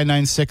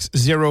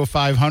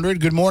 508-996-0500.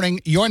 Good morning.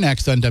 You're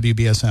next on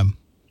WBSM.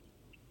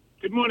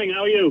 Good morning.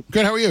 How are you?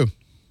 Good. How are you?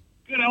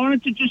 Good. I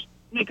wanted to just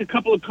make a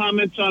couple of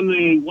comments on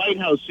the White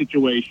House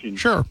situation.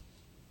 Sure.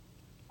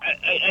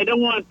 I don't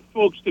want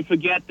folks to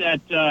forget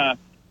that,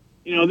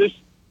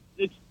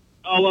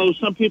 although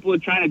some people are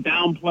trying to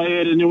downplay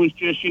it, and it was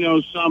just,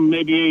 some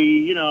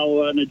maybe,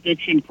 an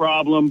addiction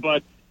problem,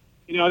 but,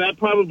 that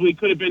probably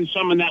could have been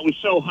someone that was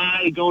so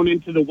high going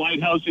into the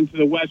White House, into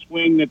the West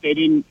Wing, that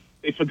they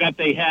forgot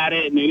they had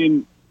it, and they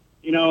didn't,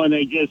 and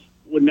they just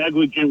were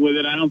negligent with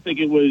it. I don't think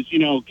it was,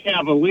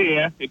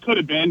 cavalier. It could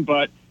have been,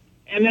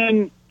 and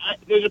then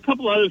there's a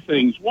couple other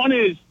things. One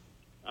is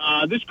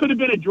this could have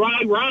been a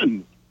dry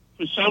run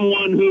for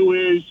someone who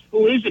is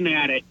an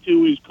addict,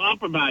 who is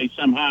compromised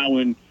somehow,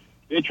 and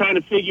they're trying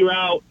to figure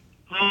out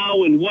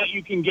how and what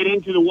you can get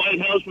into the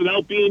White House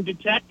without being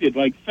detected,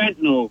 like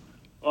fentanyl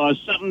or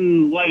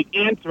something like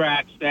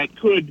anthrax that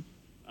could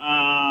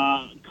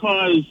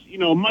cause,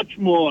 much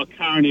more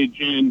carnage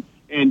and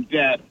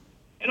death.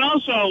 And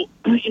also,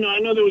 I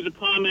know there was a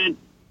comment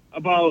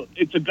about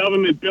it's a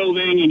government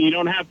building and you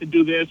don't have to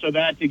do this or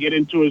that to get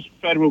into a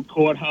federal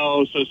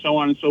courthouse or so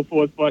on and so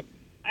forth. But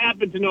I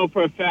happen to know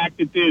for a fact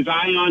that there's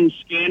ion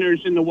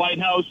scanners in the White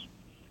House,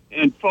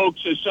 and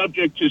folks are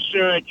subject to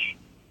search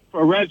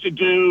for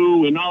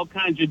residue and all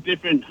kinds of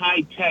different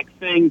high-tech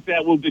things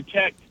that will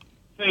detect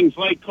things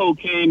like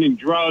cocaine and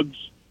drugs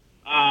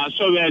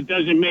so that it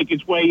doesn't make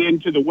its way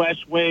into the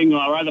West Wing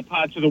or other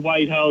parts of the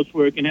White House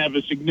where it can have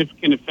a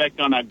significant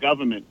effect on our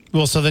government.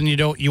 Well, so then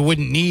you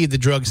wouldn't need the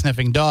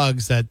drug-sniffing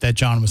dogs that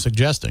John was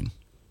suggesting.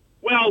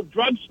 Well,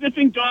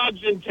 drug-sniffing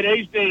dogs in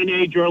today's day and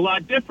age are a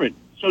lot different.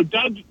 So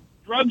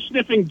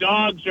drug-sniffing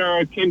dogs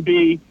can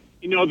be,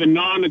 the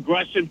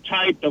non-aggressive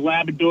type, the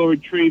Labrador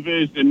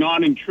Retrievers, the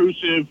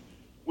non-intrusive,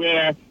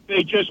 where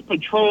they just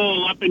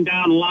patrol up and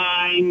down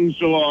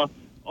lines or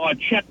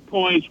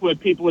checkpoints where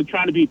people are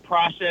trying to be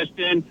processed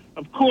in.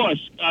 Of course,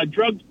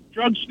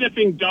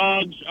 drug-sniffing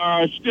dogs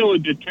are still a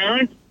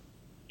deterrent.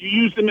 You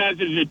use them as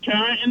a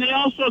deterrent, and they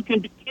also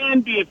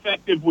can be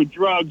effective with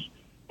drugs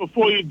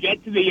before you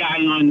get to the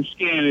ion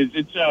scanners.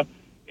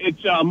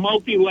 It's a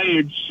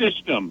multi-layered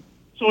system,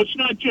 so it's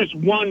not just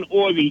one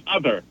or the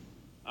other.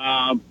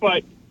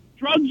 But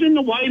drugs in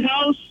the White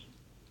House,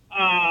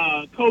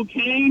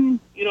 cocaine,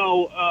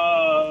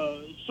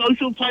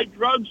 social-type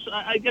drugs,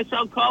 I guess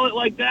I'll call it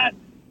like that,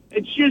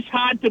 it's just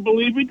hard to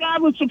believe,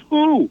 regardless of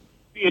who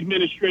the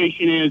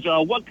administration is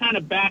or what kind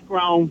of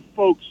background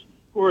folks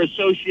who are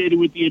associated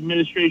with the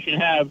administration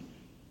have.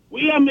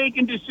 We are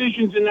making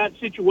decisions in that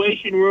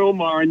Situation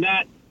Room or in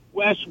that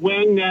West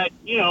Wing that,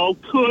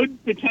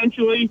 could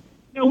potentially,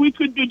 we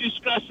could be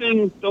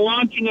discussing the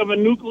launching of a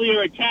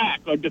nuclear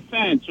attack or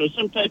defense or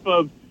some type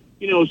of,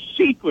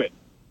 secret.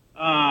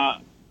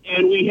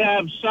 And we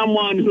have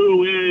someone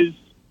who is,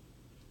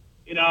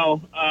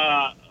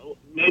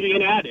 maybe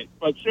an addict,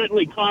 but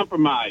certainly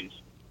compromised.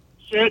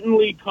 Well,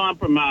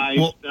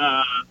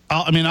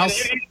 I'll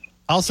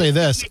say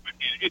this.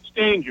 It's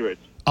dangerous.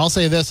 I'll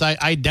say this.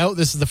 I doubt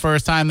this is the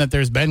first time that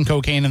there's been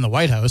cocaine in the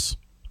White House.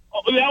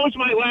 Oh, that was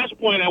my last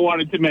point I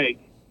wanted to make.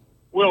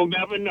 We'll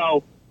never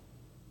know.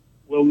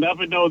 We'll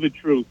never know the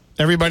truth.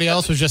 Everybody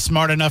else was just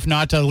smart enough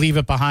not to leave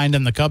it behind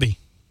in the cubby.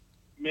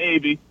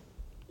 Maybe.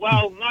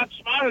 Well, not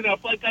smart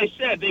enough. Like I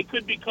said, they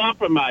could be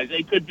compromised.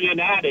 They could be an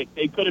addict.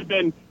 They could have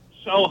been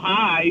so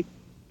high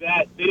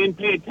that they didn't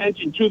pay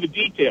attention to the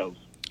details.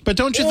 But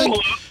don't you think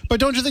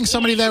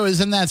somebody that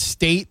was in that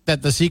state,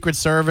 that the Secret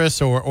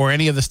Service or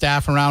any of the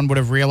staff around would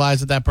have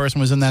realized that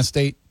person was in that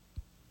state?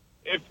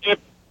 If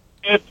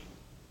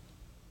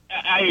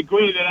I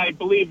agree that I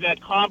believe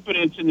that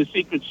confidence in the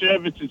Secret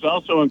Service is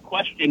also in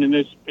question in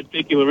this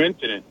particular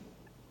incident.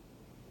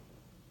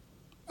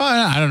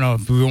 Well, I don't know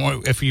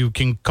if you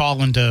can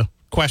call into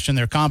question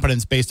their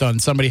competence based on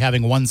somebody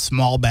having one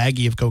small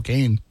baggie of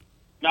cocaine.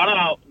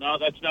 No,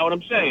 that's not what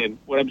I'm saying.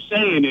 What I'm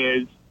saying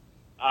is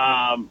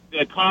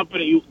they're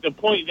confident. The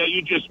point that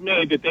you just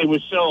made, that they were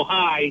so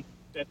high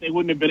that they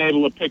wouldn't have been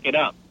able to pick it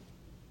up.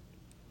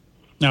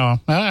 No,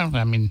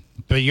 I mean,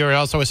 but you're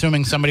also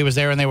assuming somebody was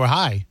there and they were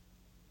high.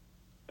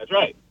 That's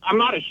right. I'm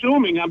not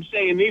assuming. I'm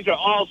saying these are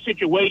all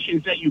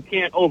situations that you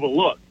can't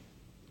overlook.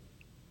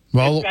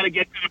 Well, they've got to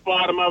get to the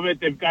bottom of it.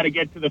 They've got to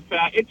get to the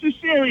fact. It's a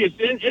serious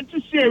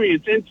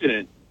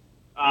incident.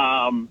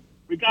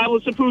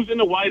 Regardless of who's in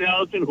the White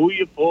House and who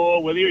you're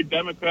for, whether you're a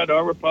Democrat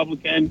or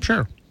Republican.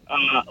 Sure.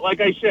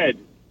 Like I said,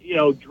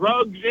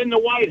 drugs in the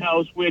White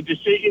House where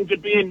decisions are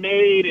being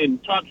made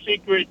and top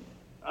secret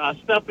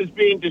stuff is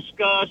being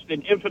discussed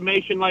and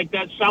information like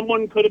that,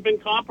 someone could have been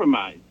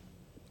compromised.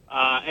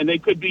 And they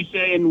could be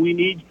saying, we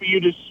need for you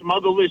to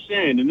smuggle this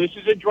in. And this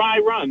is a dry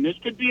run. This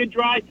could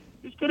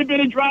have been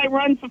a dry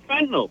run for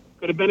fentanyl.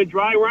 Could have been a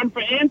dry run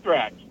for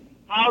anthrax.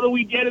 How do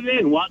we get it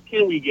in? What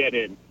can we get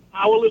in?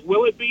 How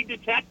will it be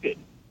detected?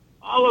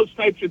 All those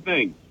types of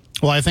things.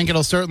 Well, I think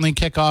it'll certainly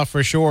kick off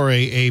for sure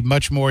a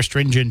much more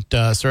stringent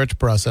search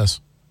process.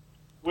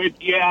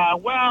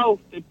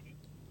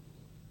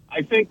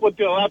 I think what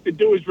they'll have to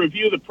do is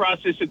review the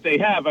process that they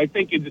have. I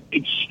think it's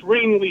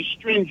extremely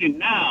stringent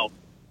now.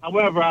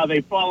 However, are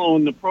they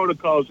following the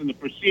protocols and the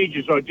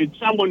procedures, or did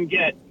someone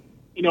get,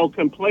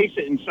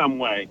 complacent in some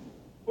way?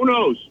 Who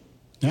knows?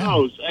 Yeah. Who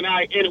knows? And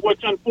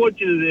what's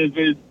unfortunate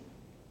is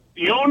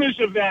the owners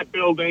of that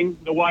building,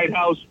 the White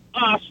House,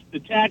 us, the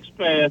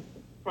taxpayer,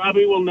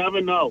 probably will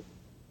never know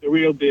the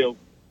real deal.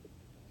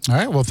 All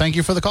right. Well, thank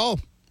you for the call.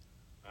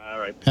 All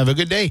right. Have a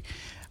good day.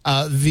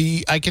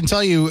 I can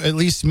tell you, at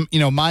least,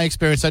 my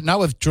experience, not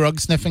with drug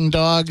sniffing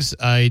dogs.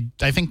 I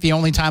think the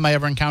only time I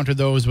ever encountered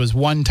those was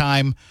one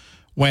time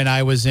when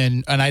I was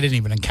and I didn't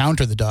even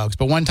encounter the dogs,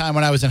 but one time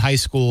when I was in high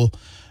school,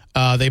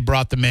 they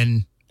brought them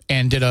in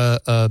and did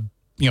a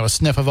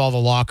sniff of all the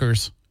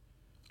lockers,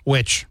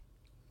 which,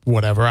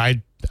 whatever.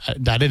 I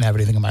didn't have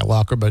anything in my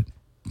locker, but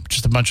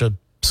just a bunch of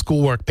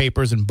schoolwork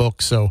papers and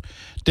books, so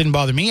it didn't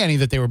bother me any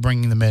that they were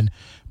bringing them in.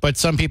 But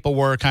some people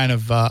were kind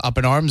of up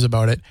in arms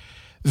about it.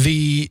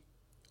 The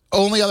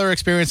only other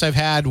experience I've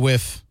had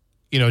with,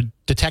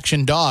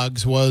 detection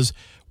dogs was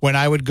when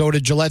I would go to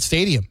Gillette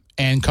Stadium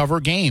and cover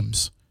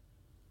games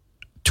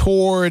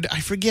toward, I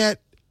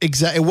forget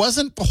exactly, it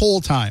wasn't the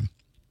whole time.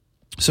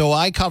 So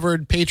I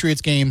covered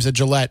Patriots games at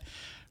Gillette.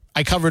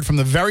 I covered from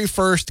the very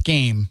first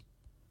game,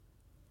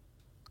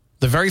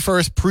 the very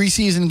first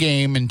preseason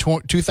game in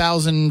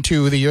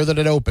 2002, the year that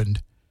it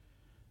opened.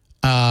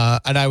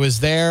 And I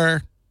was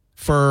there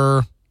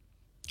for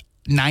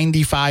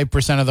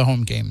 95% of the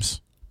home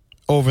games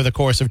over the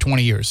course of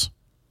 20 years.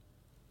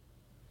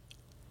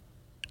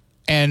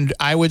 And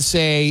I would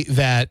say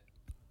that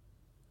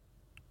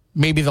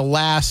maybe the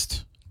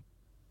last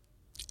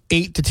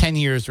 8 to 10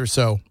 years or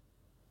so,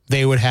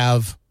 they would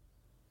have,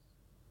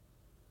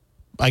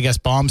 I guess,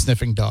 bomb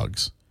sniffing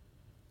dogs.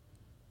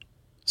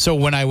 So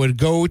when I would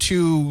go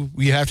to,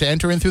 you have to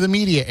enter in through the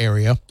media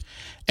area.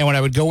 And when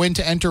I would go in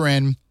to enter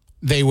in,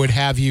 they would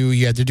have you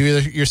had to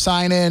do your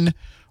sign in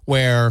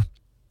where,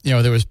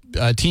 there was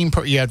a team.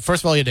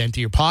 First of all, you had to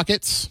empty your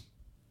pockets.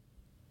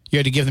 You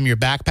had to give them your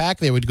backpack.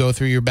 They would go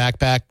through your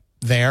backpack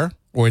there,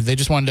 or they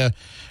just wanted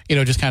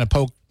to, just kind of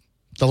poke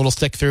the little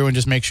stick through and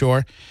just make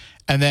sure.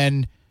 And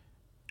then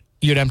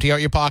you'd empty out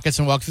your pockets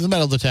and walk through the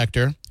metal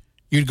detector.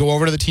 You'd go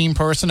over to the team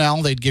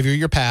personnel. They'd give you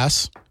your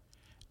pass.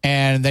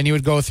 And then you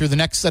would go through the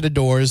next set of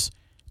doors.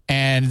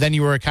 And then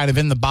you were kind of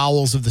in the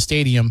bowels of the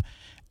stadium.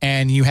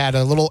 And you had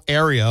a little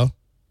area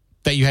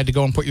that you had to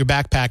go and put your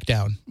backpack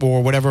down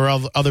or whatever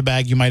other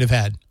bag you might have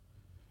had.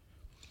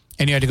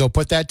 And you had to go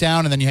put that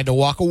down, and then you had to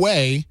walk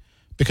away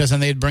because then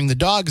they'd bring the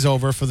dogs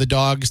over for the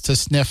dogs to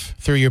sniff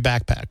through your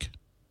backpack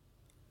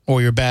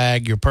or your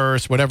bag, your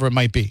purse, whatever it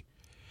might be.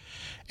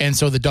 And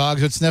so the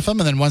dogs would sniff them,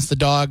 and then once the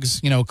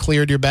dogs,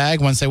 cleared your bag,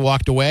 once they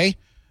walked away,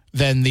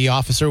 then the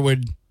officer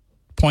would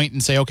point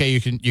and say, okay, you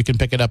can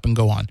pick it up and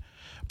go on.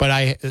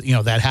 But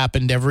that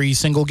happened every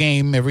single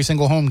game, every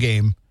single home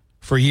game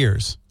for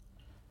years.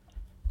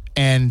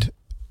 And,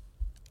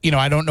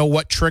 I don't know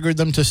what triggered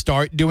them to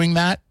start doing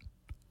that.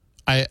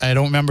 I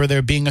don't remember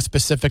there being a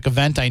specific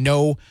event. I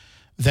know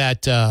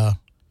that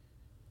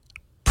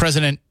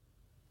President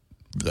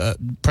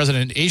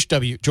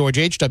George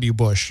H.W.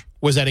 Bush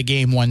was at a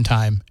game one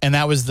time, and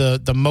that was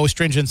the most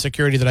stringent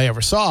security that I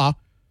ever saw.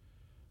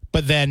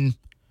 But then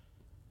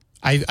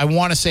I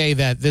want to say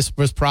that this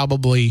was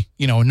probably,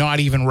 not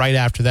even right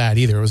after that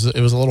either. It was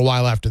a little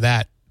while after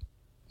that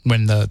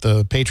when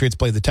the Patriots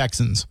played the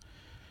Texans.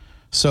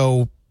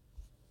 So,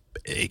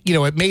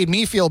 it made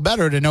me feel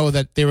better to know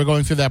that they were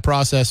going through that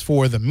process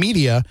for the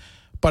media.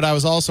 But I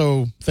was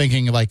also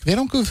thinking, they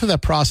don't go through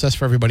that process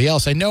for everybody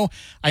else. I know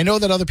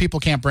that other people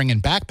can't bring in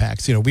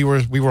backpacks. We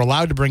were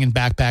allowed to bring in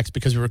backpacks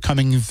because we were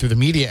coming through the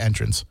media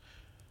entrance.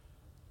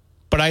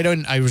 But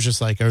I was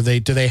just like, do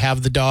they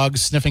have the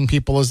dogs sniffing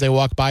people as they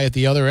walk by at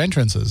the other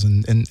entrances?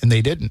 And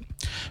they didn't.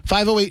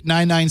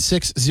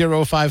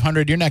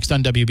 508-996-0500. You're next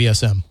on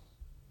WBSM.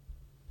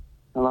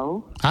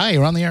 Hello? Hi,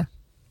 you're on the air.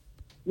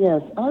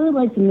 Yes, I would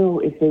like to know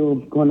if there were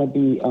going to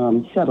be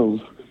shuttles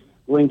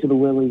going to the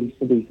Willie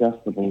City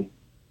Festival.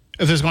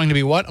 If there's going to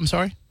be what? I'm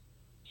sorry?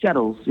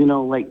 Shuttles.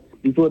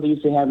 Before they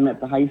used to have them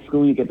at the high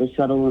school, you get the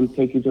shuttle and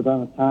take you to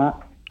the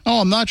park. Oh,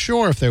 I'm not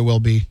sure if there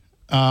will be.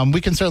 We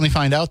can certainly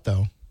find out,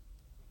 though.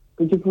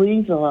 Could you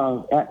please,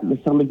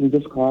 if somebody can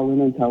just call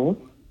in and tell us?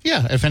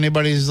 Yeah, if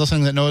anybody's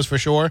listening that knows for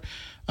sure.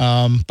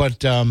 I'm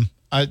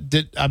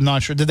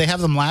not sure. Did they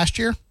have them last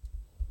year?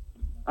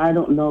 I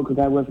don't know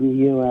because I wasn't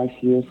here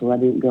last year, so I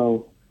didn't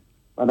go.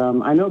 But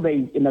I know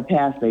in the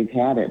past they've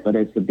had it, but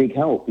it's a big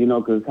help,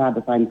 because it's hard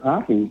to find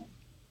parking.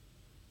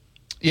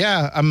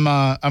 Yeah, I'm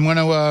going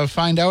to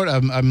find out.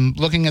 I'm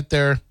looking at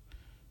their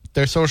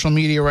social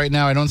media right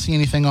now. I don't see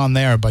anything on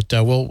there, but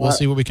we'll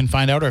see what we can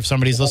find out. Or if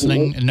somebody's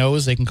listening and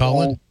knows, they can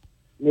call in.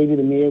 Maybe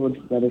the mayor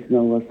would let us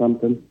know or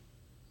something.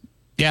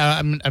 Yeah,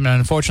 I mean,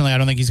 unfortunately, I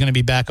don't think he's going to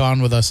be back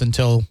on with us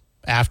until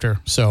after.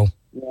 So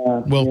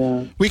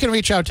we can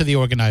reach out to the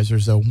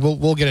organizers, though.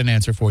 We'll get an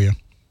answer for you.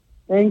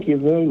 Thank you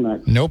very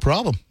much. No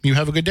problem. You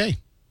have a good day.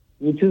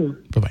 You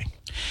too. Bye-bye.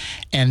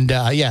 And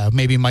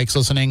maybe Mike's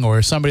listening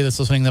or somebody that's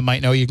listening that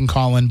might know, you can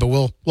call in, but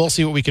we'll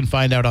see what we can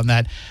find out on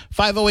that.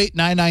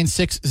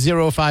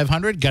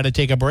 508-996-0500. Got to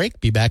take a break.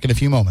 Be back in a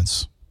few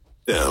moments.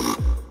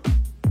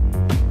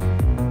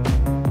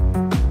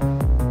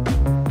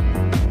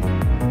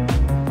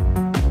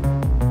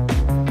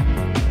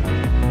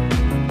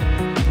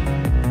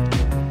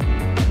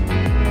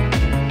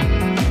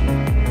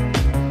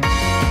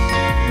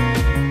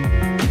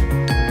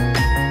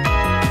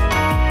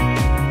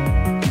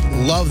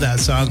 Love that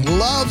song.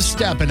 Love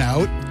Stepping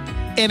Out.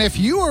 And if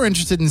you are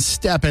interested in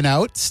stepping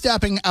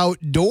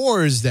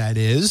outdoors, that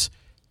is,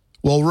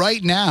 well,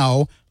 right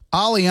now,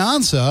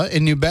 Alianza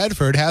in New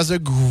Bedford has a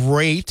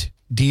great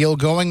deal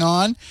going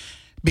on.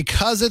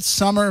 Because it's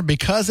summer,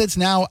 because it's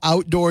now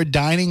outdoor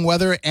dining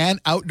weather, and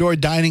outdoor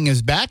dining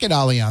is back at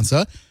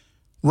Alianza.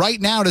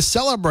 Right now, to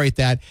celebrate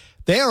that,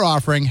 they are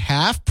offering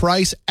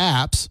half-price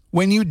apps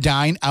when you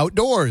dine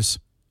outdoors.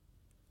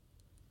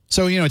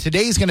 So,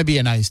 today's going to be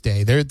a nice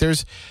day.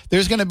 There's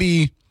going to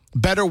be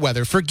better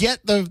weather.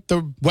 Forget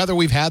the weather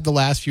we've had the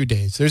last few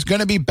days. There's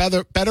going to be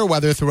better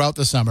weather throughout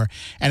the summer.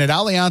 And at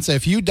Alianza,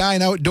 if you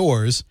dine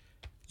outdoors,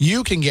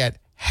 you can get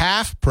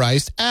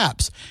half-priced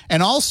apps.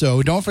 And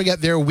also, don't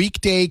forget their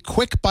weekday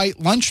Quick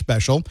Bite lunch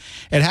special.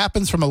 It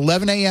happens from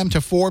 11 a.m.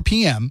 to 4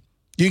 p.m.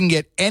 You can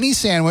get any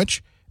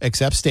sandwich,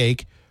 except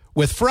steak,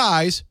 with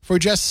fries for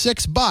just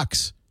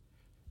 $6.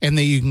 And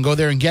then you can go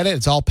there and get it.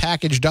 It's all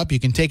packaged up. You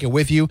can take it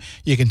with you.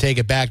 You can take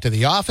it back to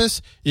the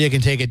office. You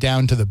can take it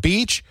down to the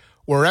beach.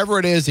 Wherever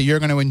it is that you're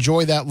going to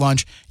enjoy that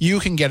lunch, you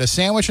can get a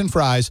sandwich and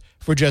fries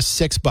for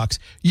just $6.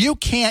 You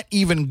can't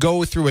even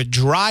go through a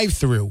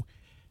drive-through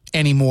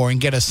anymore and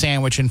get a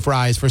sandwich and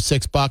fries for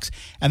 $6.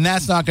 And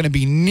that's not going to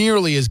be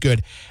nearly as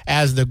good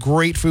as the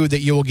great food that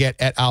you will get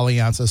at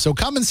Alianza. So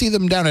come and see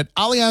them down at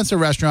Alianza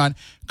Restaurant,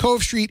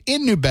 Cove Street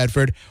in New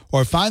Bedford,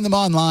 or find them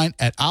online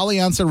at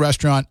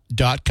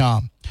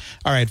alianzarestaurant.com.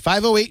 All right,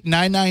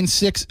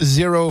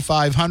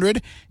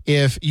 508-996-0500.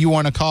 If you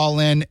want to call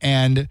in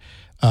and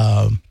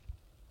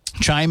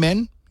chime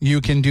in, you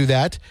can do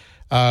that.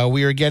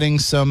 We are getting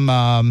some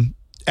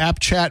app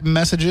chat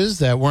messages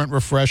that weren't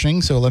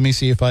refreshing, so let me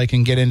see if I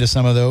can get into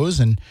some of those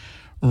and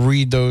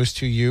read those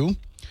to you.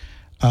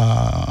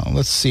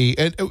 Let's see.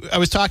 I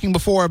was talking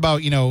before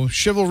about,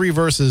 chivalry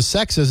versus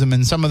sexism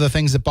and some of the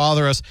things that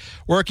bother us.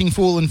 Working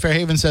Fool in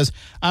Fairhaven says,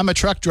 I'm a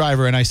truck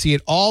driver and I see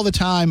it all the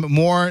time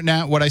more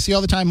now. What I see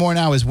all the time more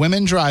now is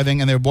women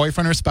driving and their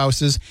boyfriend or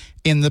spouses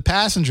in the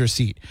passenger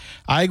seat.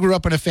 I grew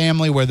up in a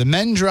family where the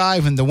men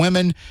drive and the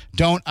women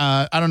don't.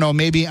 I don't know,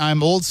 maybe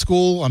I'm old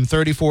school. I'm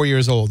 34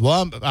 years old.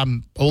 Well,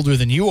 I'm older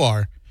than you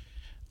are,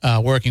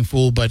 Working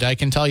Fool, but I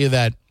can tell you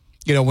that,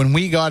 when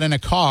we got in a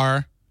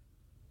car,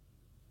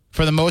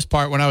 for the most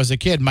part, when I was a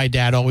kid, my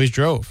dad always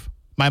drove.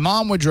 My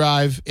mom would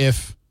drive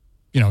if,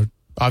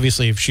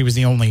 obviously if she was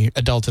the only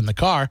adult in the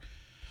car.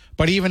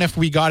 But even if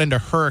we got into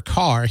her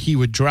car, he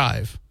would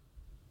drive.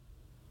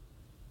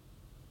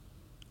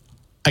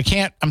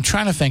 I'm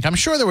trying to think. I'm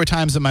sure there were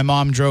times that my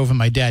mom drove and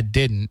my dad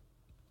didn't.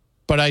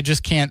 But I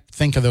just can't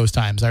think of those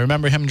times. I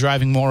remember him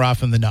driving more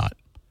often than not.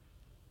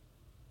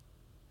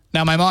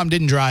 Now, my mom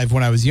didn't drive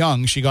when I was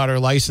young. She got her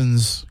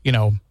license,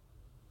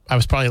 I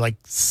was probably like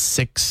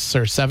 6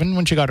 or 7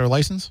 when she got her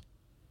license.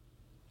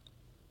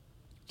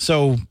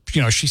 So,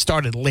 she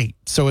started late.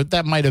 So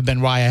that might have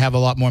been why I have a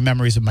lot more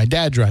memories of my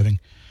dad driving.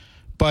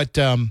 But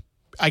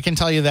I can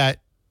tell you that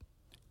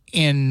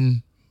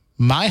in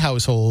my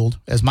household,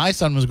 as my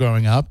son was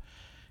growing up,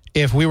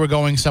 if we were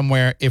going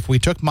somewhere, if we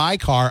took my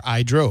car,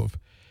 I drove.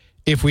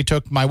 If we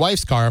took my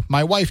wife's car,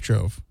 my wife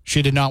drove.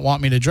 She did not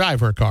want me to drive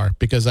her car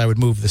because I would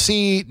move the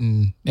seat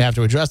and have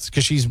to adjust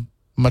because she's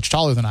much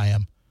taller than I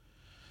am.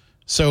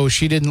 So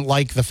she didn't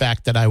like the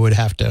fact that I would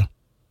have to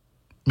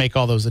make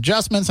all those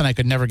adjustments and I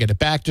could never get it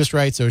back just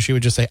right. So she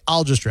would just say,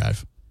 I'll just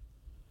drive.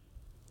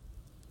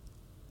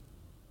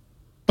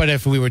 But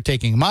if we were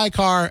taking my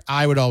car,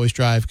 I would always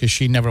drive because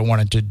she never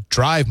wanted to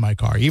drive my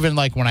car. Even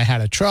like when I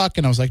had a truck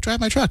and I was like, drive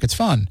my truck, it's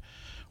fun.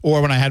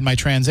 Or when I had my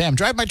Trans Am,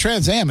 drive my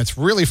Trans Am. It's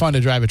really fun to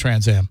drive a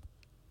Trans Am.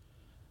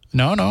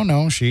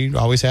 No. She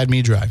always had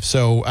me drive.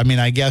 So,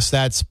 I guess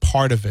that's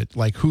part of it.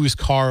 Like, whose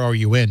car are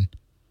you in?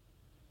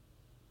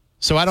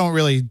 So I don't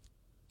really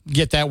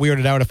get that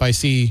weirded out if I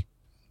see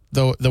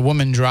the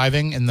woman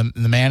driving and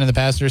the man in the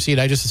passenger seat.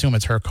 I just assume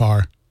it's her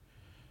car.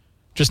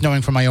 just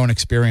knowing from my own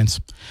experience.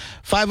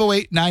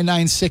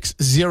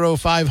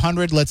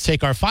 508-996-0500. Let's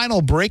take our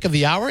final break of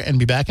the hour and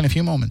be back in a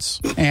few moments.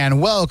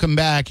 And welcome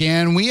back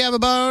in. We have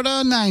about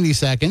 90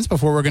 seconds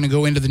before we're going to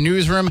go into the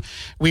newsroom.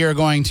 We are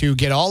going to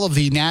get all of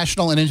the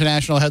national and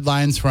international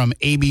headlines from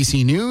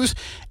ABC News.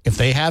 If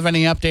they have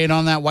any update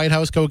on that White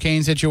House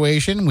cocaine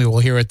situation, we will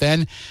hear it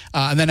then.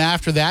 And then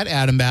after that,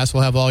 Adam Bass will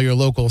have all your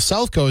local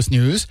South Coast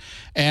news.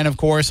 And, of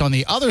course, on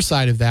the other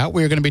side of that,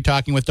 we're going to be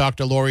talking with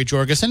Dr. Lori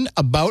Jorgensen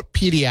about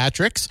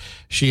pediatrics.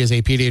 She is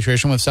a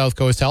pediatrician with South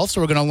Coast Health,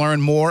 so we're going to learn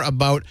more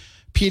about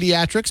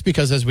pediatrics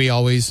because, as we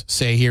always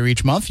say here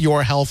each month,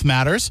 your health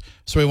matters.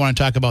 So we want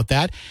to talk about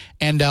that.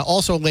 And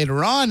also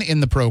later on in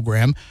the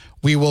program,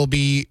 we will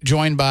be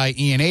joined by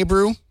Ian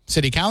Abreu,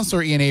 City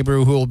Councilor Ian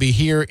Abreu, who will be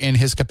here in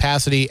his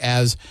capacity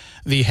as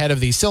the head of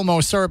the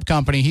Silmo Syrup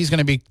Company. He's going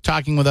to be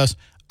talking with us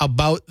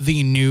about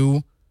the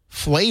new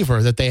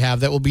flavor that they have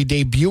that will be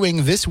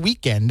debuting this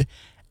weekend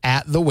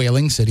at the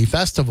Whaling City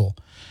Festival.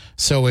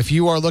 So if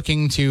you are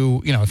looking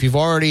to, if you've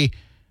already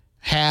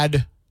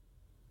had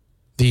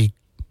the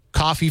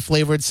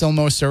coffee-flavored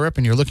Silmo syrup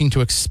and you're looking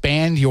to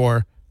expand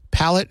your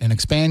palate and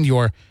expand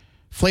your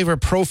flavor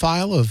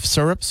profile of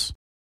syrups,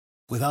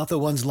 Without the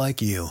ones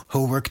like you,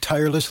 who work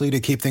tirelessly to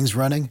keep things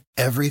running,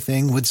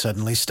 everything would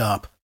suddenly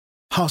stop.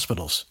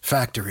 Hospitals,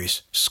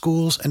 factories,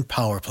 schools, and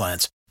power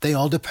plants, they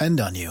all depend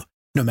on you.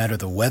 No matter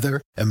the weather,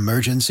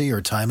 emergency,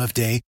 or time of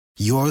day,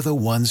 you're the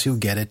ones who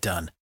get it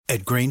done.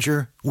 At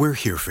Grainger, we're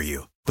here for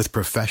you with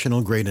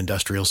professional-grade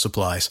industrial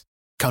supplies.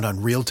 Count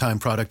on real-time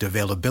product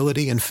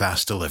availability and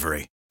fast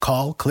delivery.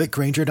 Call, click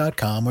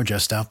Grainger.com, or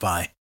just stop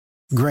by.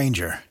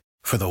 Grainger,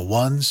 for the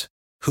ones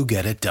who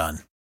get it done.